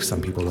feel like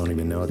some people don't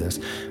even know this,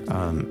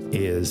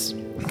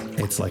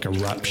 it's like a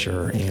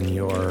rupture in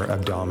your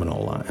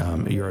abdominal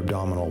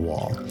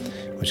wall,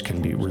 which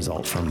can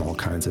result from all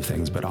kinds of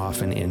things, but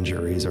often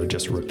injuries or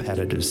just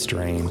repetitive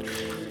strain.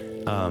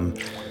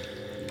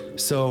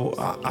 So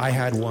I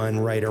had one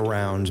right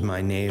around my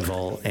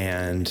navel,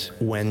 and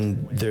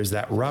when there's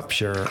that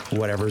rupture,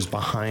 whatever's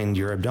behind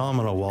your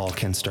abdominal wall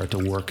can start to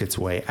work its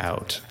way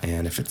out.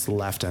 And if it's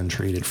left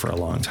untreated for a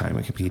long time,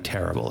 it can be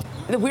terrible.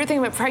 The weird thing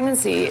about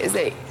pregnancy is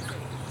that,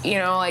 you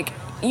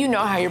know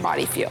how your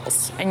body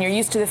feels, and you're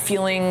used to the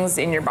feelings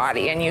in your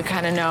body, and you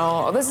kind of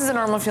know, oh, this is a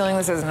normal feeling,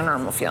 this isn't a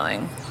normal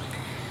feeling.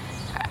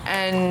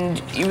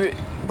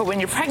 But when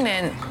you're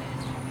pregnant,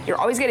 you're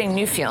always getting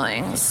new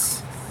feelings.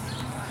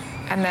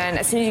 And then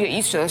as soon as you get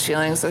used to those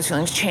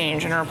feelings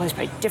change and are replaced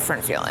by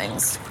different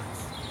feelings.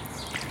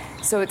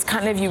 So it's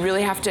kind of, you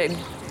really have to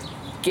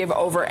give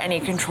over any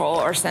control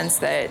or sense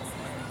that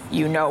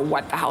you know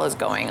what the hell is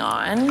going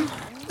on.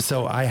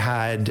 So I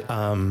had,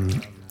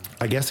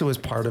 I guess it was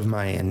part of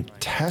my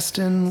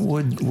intestine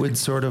would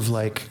sort of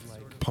like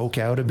poke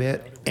out a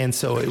bit. And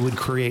so it would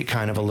create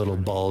kind of a little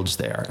bulge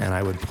there, and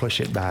I would push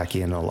it back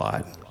in a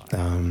lot.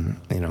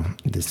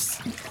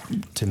 This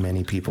to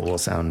many people will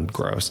sound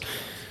gross.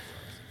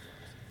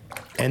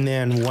 And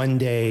then one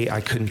day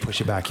I couldn't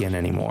push it back in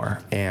anymore,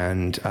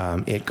 and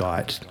it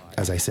got,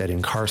 as I said,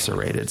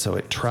 incarcerated. So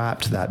it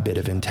trapped that bit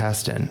of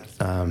intestine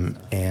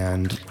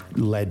and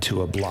led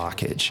to a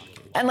blockage.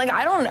 And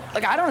I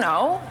don't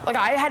know.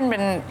 I hadn't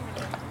been,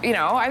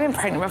 I've been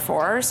pregnant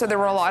before, so there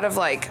were a lot of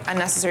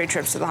unnecessary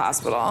trips to the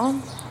hospital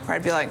where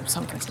I'd be like,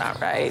 something's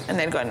not right, and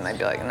they'd go in and I'd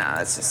be like,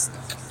 nah,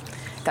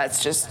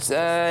 that's just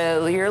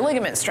your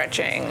ligament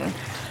stretching,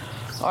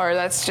 or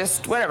that's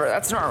just whatever,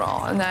 that's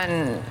normal. And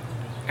then,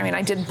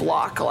 I did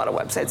block a lot of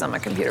websites on my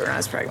computer when I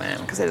was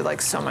pregnant because I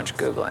did so much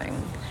Googling.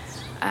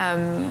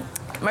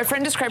 My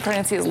friend described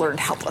pregnancy as learned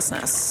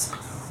helplessness.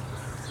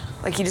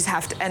 You just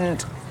have to,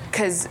 and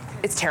because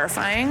it's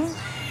terrifying.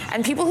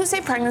 And people who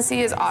say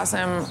pregnancy is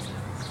awesome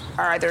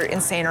are either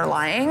insane or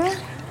lying.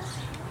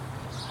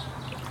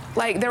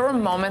 There were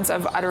moments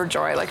of utter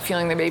joy,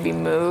 feeling the baby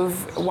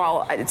move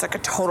while it's a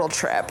total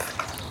trip.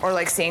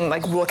 Or seeing,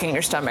 looking at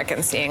your stomach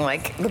and seeing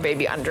the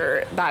baby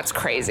under, that's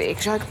crazy.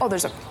 Because you're oh,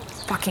 there's a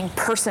fucking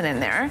person in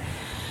there.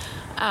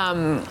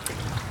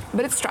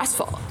 But it's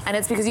stressful, and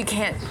it's because you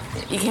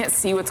can't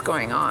see what's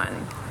going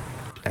on.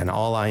 And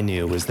all I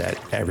knew was that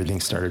everything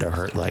started to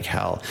hurt like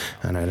hell,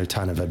 and I had a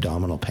ton of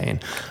abdominal pain.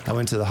 I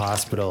went to the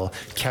hospital,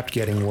 kept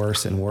getting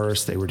worse and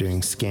worse. They were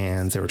doing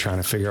scans. They were trying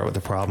to figure out what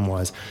the problem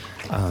was.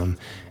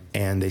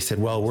 And they said,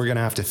 well, we're going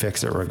to have to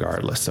fix it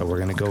regardless. So we're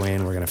going to go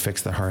in, we're going to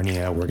fix the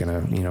hernia, we're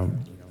going to,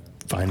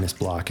 find this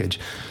blockage.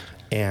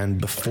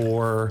 And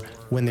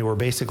when they were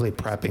basically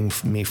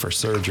prepping me for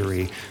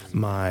surgery,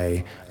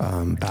 my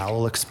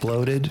bowel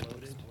exploded.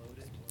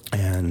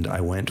 and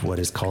I went what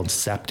is called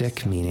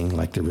septic, meaning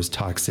like there was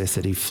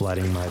toxicity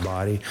flooding my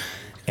body.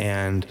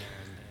 And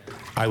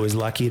I was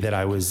lucky that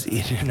I was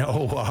in an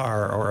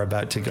OR or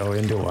about to go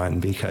into one,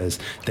 because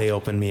they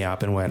opened me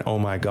up and went, oh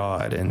my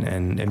God,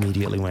 and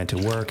immediately went to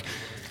work.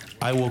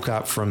 I woke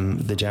up from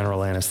the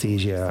general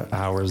anesthesia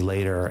hours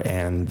later,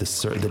 and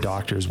the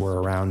doctors were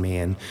around me,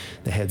 and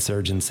the head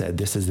surgeon said,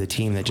 this is the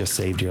team that just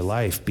saved your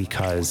life,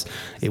 because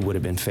it would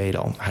have been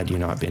fatal had you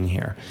not been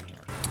here.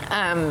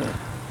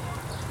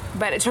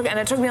 But it took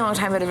me a long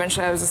time, but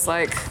eventually I was just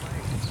like,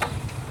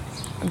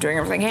 I'm doing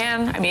everything I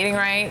can, I'm eating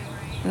right,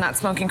 I'm not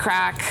smoking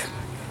crack,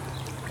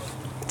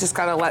 just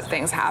gotta let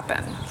things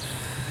happen.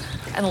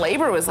 And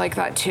labor was like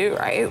that too,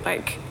 right?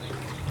 Like,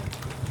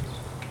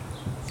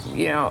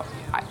 you know,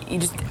 I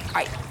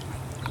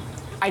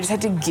just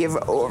had to give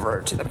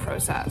over to the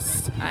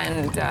process,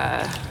 and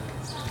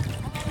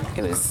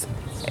it was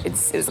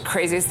the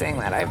craziest thing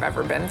that I've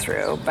ever been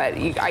through. But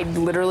I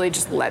literally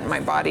just let my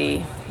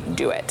body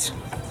do it.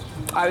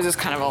 I was just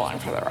kind of along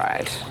for the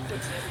ride.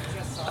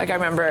 Like, I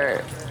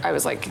remember I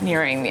was like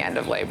nearing the end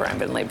of labor. I've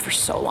been in labor for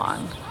so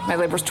long. My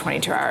labor was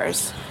 22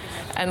 hours,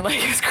 and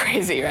like, it was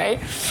crazy,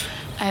 right?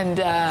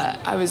 And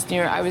I was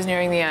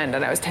nearing the end,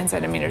 and I was 10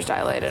 centimeters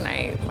dilated,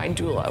 and my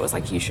doula was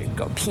like, you should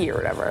go pee or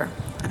whatever.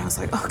 And I was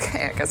like,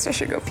 okay, I guess I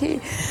should go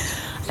pee.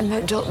 And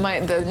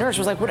the nurse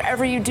was like,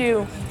 whatever you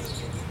do,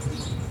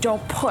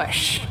 don't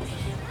push.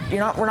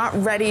 We're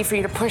not ready for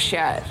you to push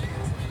yet.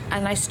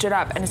 And I stood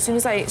up, and as soon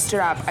as I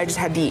stood up, I just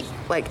had the,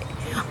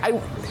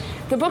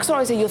 the books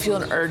always say you'll feel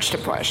an urge to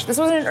push. This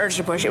wasn't an urge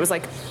to push. It was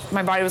like,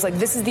 my body was like,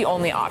 this is the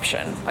only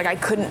option. Like, I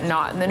couldn't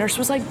not. And the nurse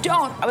was like,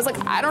 don't. I was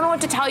like, I don't know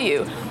what to tell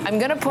you. I'm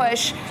gonna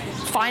push,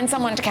 find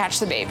someone to catch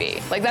the baby.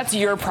 Like, that's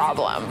your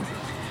problem.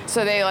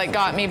 So they like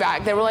got me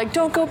back. They were like,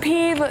 don't go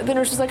pee. The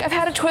nurse was like, I've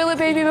had a toilet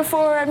baby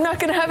before. I'm not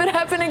gonna have it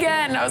happen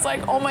again. And I was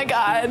like, oh my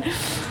God.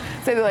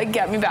 So they like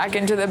get me back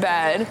into the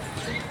bed.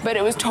 But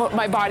it was,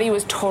 my body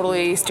was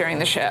totally steering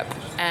the ship.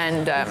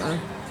 And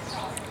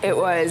it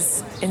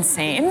was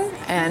insane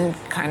and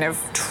kind of,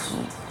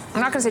 I'm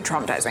not gonna say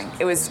traumatizing.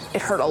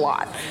 It hurt a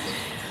lot.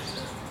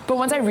 But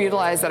once I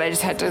realized that I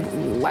just had to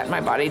let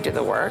my body do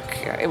the work,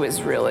 it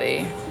was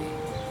really,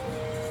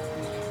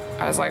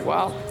 I was like,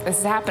 well, this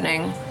is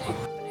happening.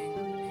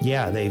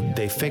 Yeah,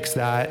 they fixed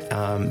that.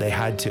 They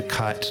had to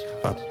cut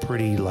a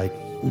pretty,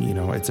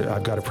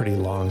 I've got a pretty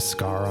long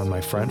scar on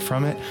my front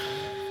from it.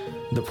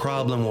 The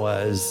problem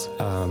was,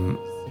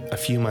 a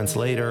few months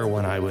later,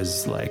 when I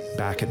was like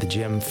back at the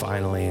gym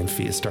finally and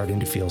starting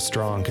to feel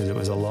strong, because it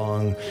was a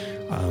long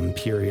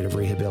period of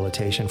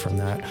rehabilitation from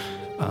that,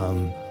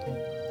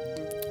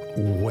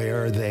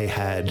 where they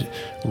had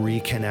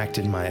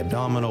reconnected my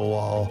abdominal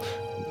wall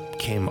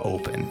came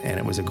open, and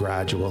it was a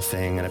gradual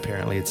thing, and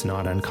apparently it's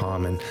not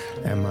uncommon.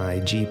 And my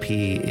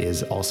GP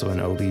is also an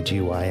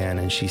OBGYN,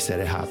 and she said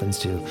it happens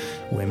to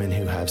women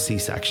who have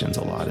C-sections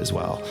a lot as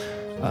well.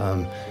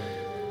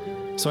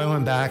 So I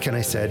went back and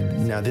I said,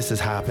 now this is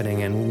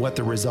happening. And what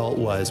the result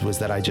was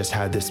that I just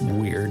had this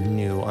weird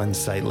new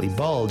unsightly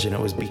bulge, and it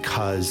was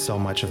because so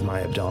much of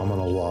my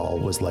abdominal wall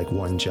was like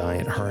one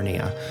giant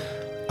hernia.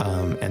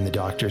 And the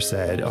doctor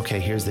said, okay,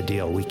 here's the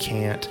deal.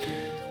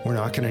 We're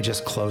not going to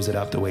just close it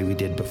up the way we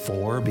did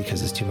before,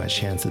 because there's too much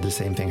chance of the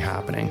same thing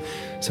happening.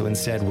 So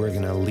instead, we're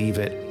going to leave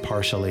it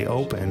partially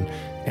open,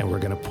 and we're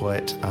going to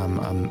put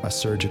a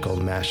surgical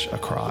mesh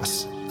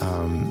across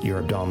your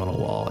abdominal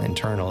wall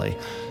internally.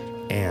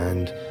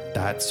 And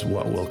that's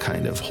what will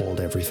kind of hold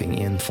everything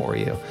in for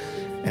you.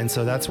 And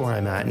so that's where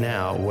I'm at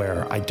now,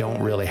 where I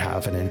don't really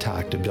have an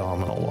intact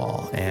abdominal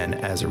wall. And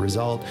as a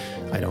result,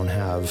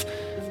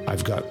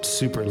 I've got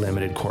super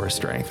limited core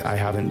strength. I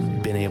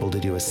haven't been able to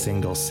do a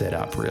single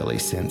sit-up really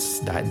since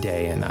that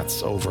day, and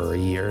that's over a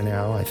year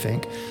now, I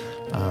think,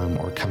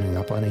 or coming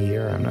up on a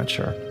year, I'm not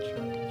sure.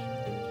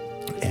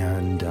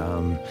 And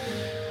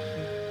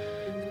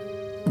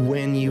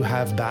when you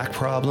have back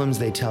problems,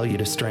 they tell you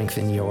to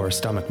strengthen your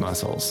stomach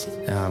muscles,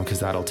 because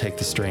that'll take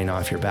the strain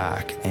off your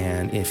back.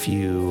 And if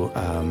you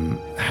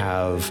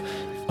have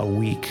a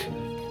weak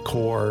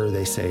core,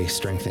 they say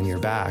strengthen your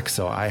back.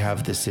 So I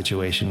have this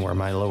situation where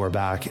my lower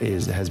back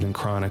has been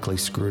chronically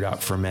screwed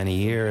up for many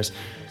years,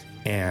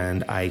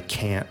 and I'm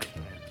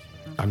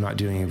not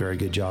doing a very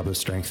good job of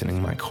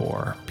strengthening my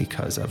core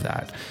because of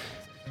that.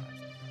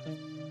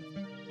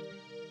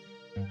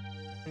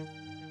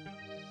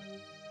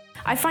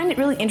 I find it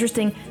really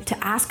interesting to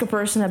ask a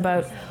person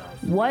about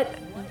what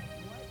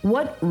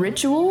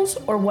rituals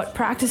or what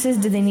practices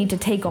do they need to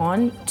take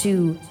on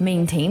to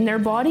maintain their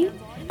body,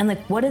 and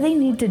like what do they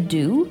need to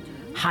do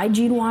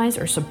hygiene-wise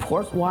or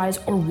support-wise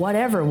or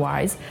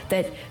whatever-wise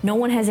that no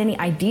one has any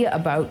idea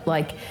about.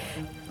 Like,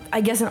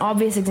 I guess an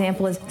obvious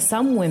example is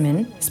some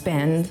women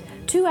spend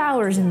 2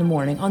 hours in the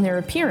morning on their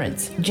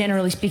appearance,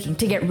 generally speaking,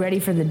 to get ready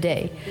for the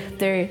day.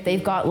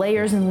 They've got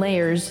layers and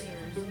layers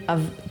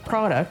of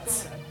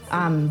products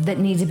that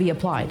need to be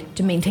applied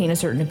to maintain a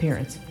certain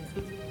appearance.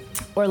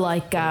 Or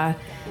like,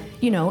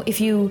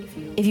 if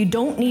you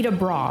don't need a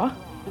bra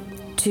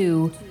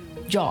to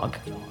jog,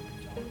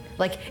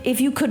 like if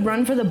you could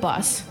run for the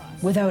bus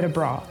without a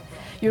bra.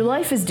 Your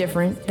life is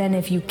different than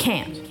if you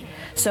can't.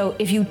 So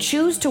if you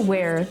choose to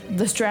wear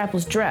the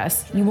strapless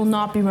dress, you will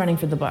not be running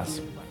for the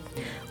bus.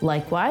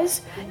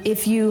 Likewise,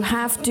 if you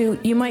have to,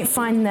 you might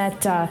find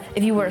that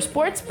if you wear a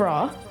sports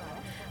bra,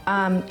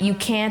 you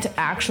can't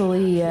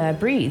actually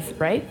breathe,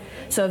 right?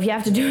 So if you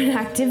have to do an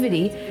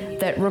activity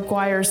that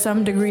requires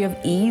some degree of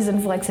ease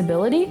and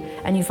flexibility,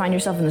 and you find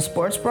yourself in the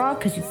sports bra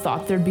because you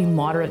thought there'd be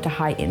moderate to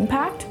high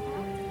impact,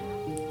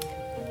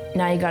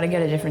 now you gotta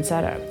get a different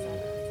setup.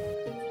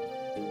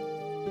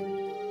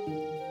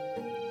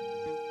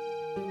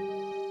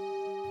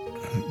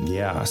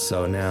 Yeah,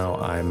 so now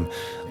I'm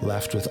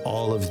left with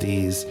all of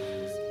these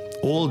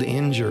old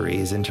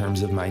injuries in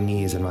terms of my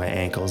knees and my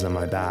ankles and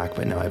my back,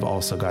 but now I've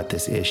also got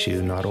this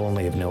issue not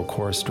only of no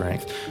core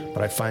strength,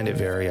 but I find it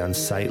very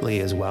unsightly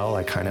as well.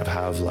 I kind of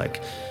have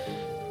like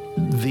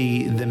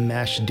the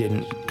mesh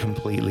didn't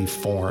completely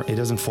form. It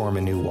doesn't form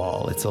a new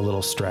wall. It's a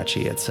little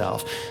stretchy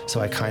itself. So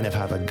I kind of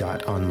have a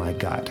gut on my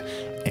gut,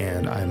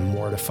 and I'm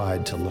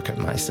mortified to look at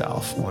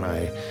myself when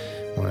I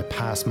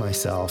pass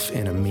myself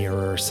in a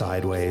mirror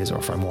sideways, or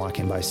if I'm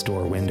walking by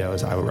store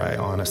windows, I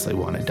honestly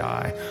want to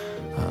die.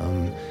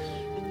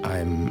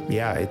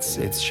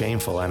 It's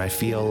shameful, and I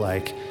feel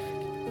like,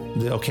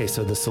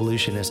 so the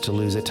solution is to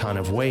lose a ton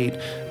of weight,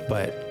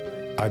 but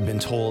I've been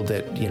told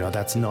that,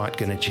 that's not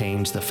going to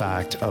change the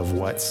fact of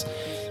what's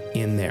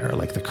in there,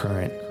 like the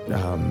current,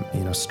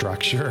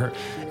 structure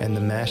and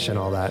the mesh and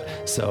all that.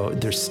 So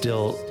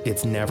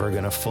it's never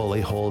going to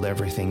fully hold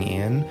everything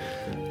in.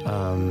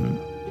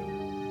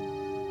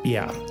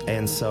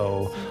 And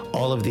so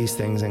all of these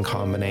things in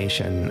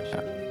combination,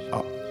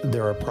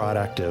 they're a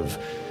product of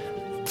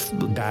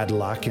bad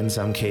luck in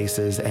some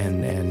cases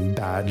and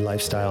bad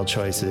lifestyle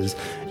choices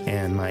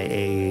and my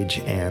age,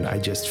 and I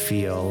just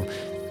feel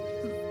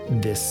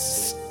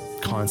this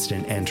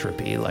constant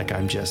entropy, like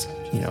I'm just,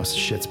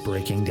 shit's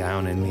breaking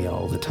down in me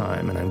all the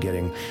time, and I'm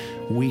getting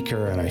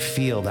weaker, and I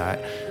feel that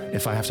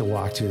if I have to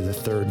walk to the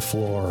third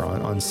floor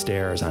on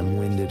stairs, I'm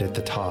winded at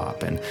the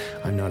top, and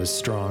I'm not as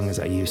strong as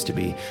I used to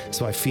be.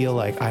 So I feel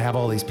like I have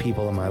all these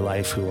people in my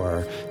life who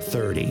are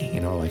 30,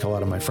 like a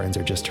lot of my friends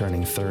are just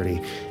turning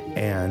 30,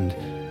 and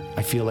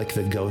I feel like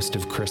the ghost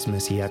of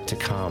Christmas yet to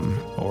come,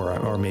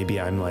 or maybe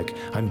I'm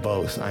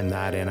both. I'm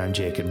that, and I'm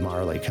Jacob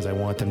Marley, because I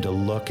want them to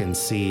look and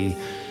see,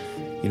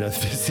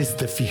 this is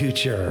the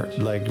future.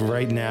 Like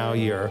right now,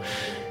 you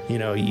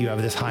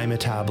have this high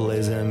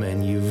metabolism,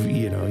 and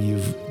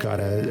you've got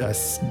a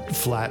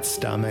flat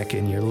stomach,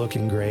 and you're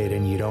looking great,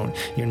 and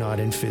you're not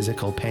in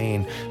physical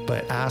pain.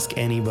 But ask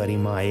anybody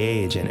my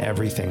age, and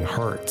everything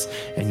hurts,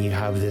 and you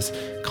have this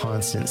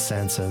constant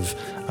sense of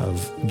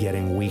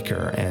getting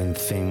weaker and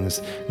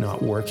things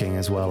not working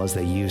as well as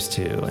they used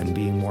to, and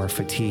being more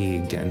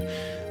fatigued, and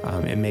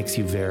it makes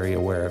you very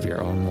aware of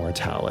your own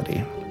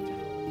mortality.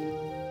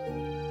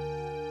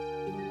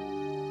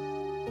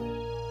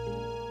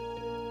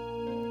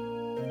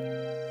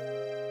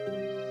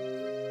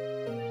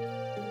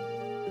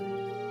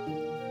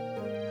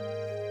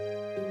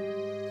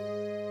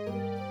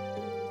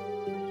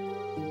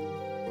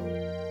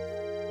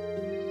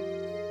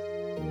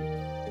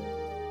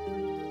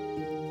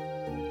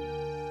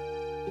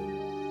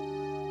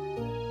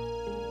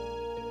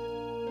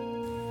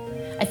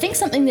 I think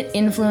something that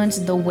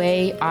influenced the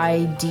way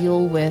I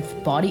deal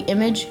with body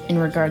image in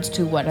regards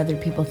to what other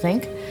people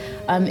think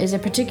is a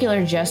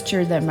particular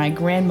gesture that my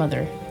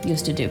grandmother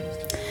used to do,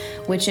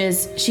 which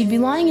is she'd be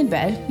lying in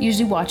bed,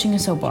 usually watching a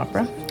soap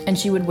opera, and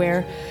she would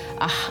wear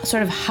a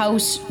sort of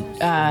house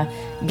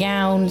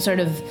gown, sort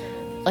of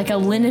like a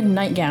linen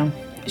nightgown.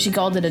 She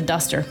called it a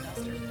duster.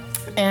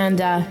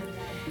 And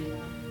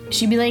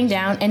she'd be laying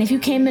down, and if you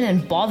came in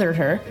and bothered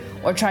her,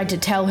 or tried to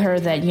tell her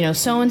that,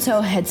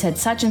 so-and-so had said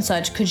such and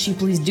such, could she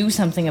please do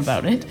something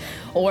about it?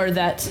 Or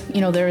that,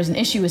 there was an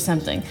issue with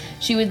something.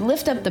 She would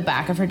lift up the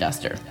back of her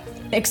duster,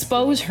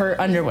 expose her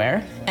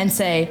underwear, and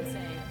say,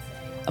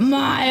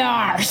 "My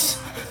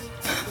arse!"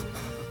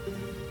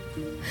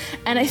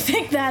 And I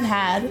think that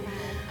had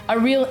a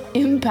real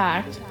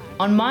impact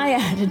on my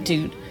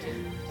attitude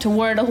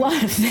toward a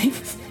lot of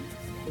things.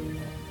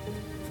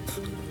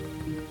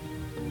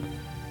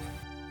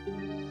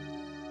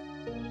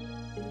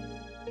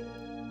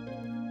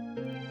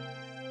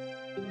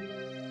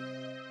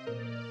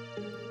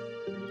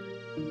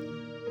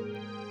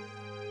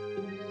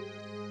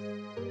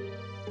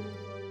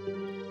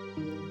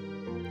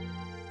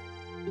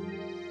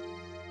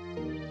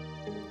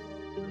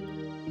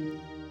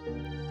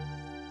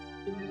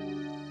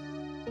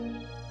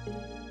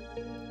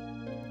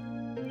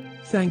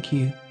 Thank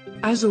you,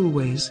 as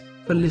always,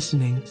 for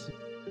listening.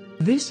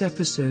 This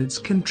episode's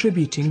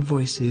contributing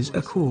voices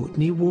are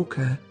Courtney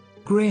Walker,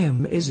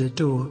 Graham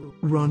Isidore,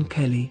 Ron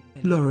Kelly,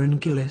 Lauren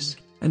Gillis,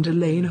 and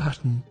Elaine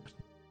Hutton.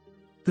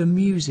 The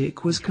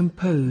music was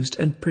composed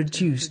and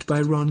produced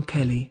by Ron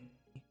Kelly.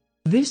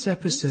 This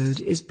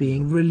episode is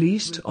being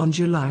released on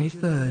July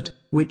 3rd,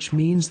 which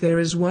means there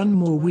is one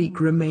more week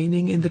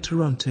remaining in the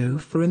Toronto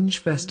Fringe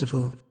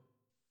Festival.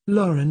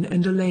 Lauren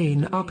and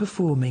Elaine are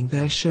performing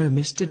their show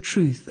Mr.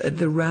 Truth at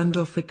the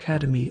Randolph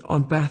Academy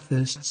on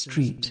Bathurst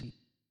Street.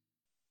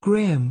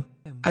 Graham,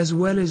 as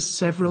well as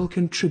several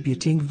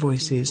contributing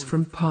voices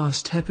from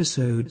past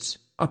episodes,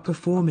 are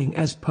performing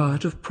as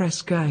part of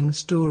Press Gang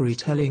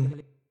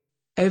Storytelling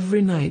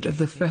every night of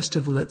the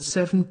festival at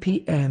 7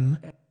 p.m.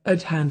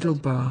 at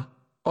Handlebar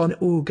on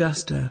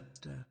Augusta.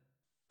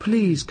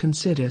 Please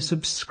consider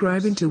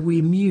subscribing to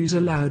We Muse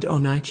Aloud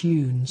on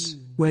iTunes,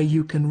 where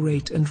you can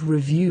rate and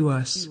review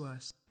us.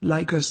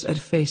 Like us at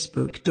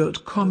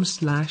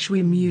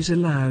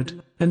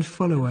facebook.com/WeMuseAloud, and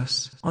follow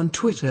us on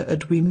Twitter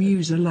at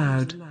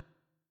WeMuseAloud.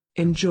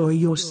 Enjoy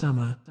your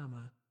summer.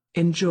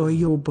 Enjoy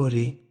your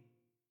body.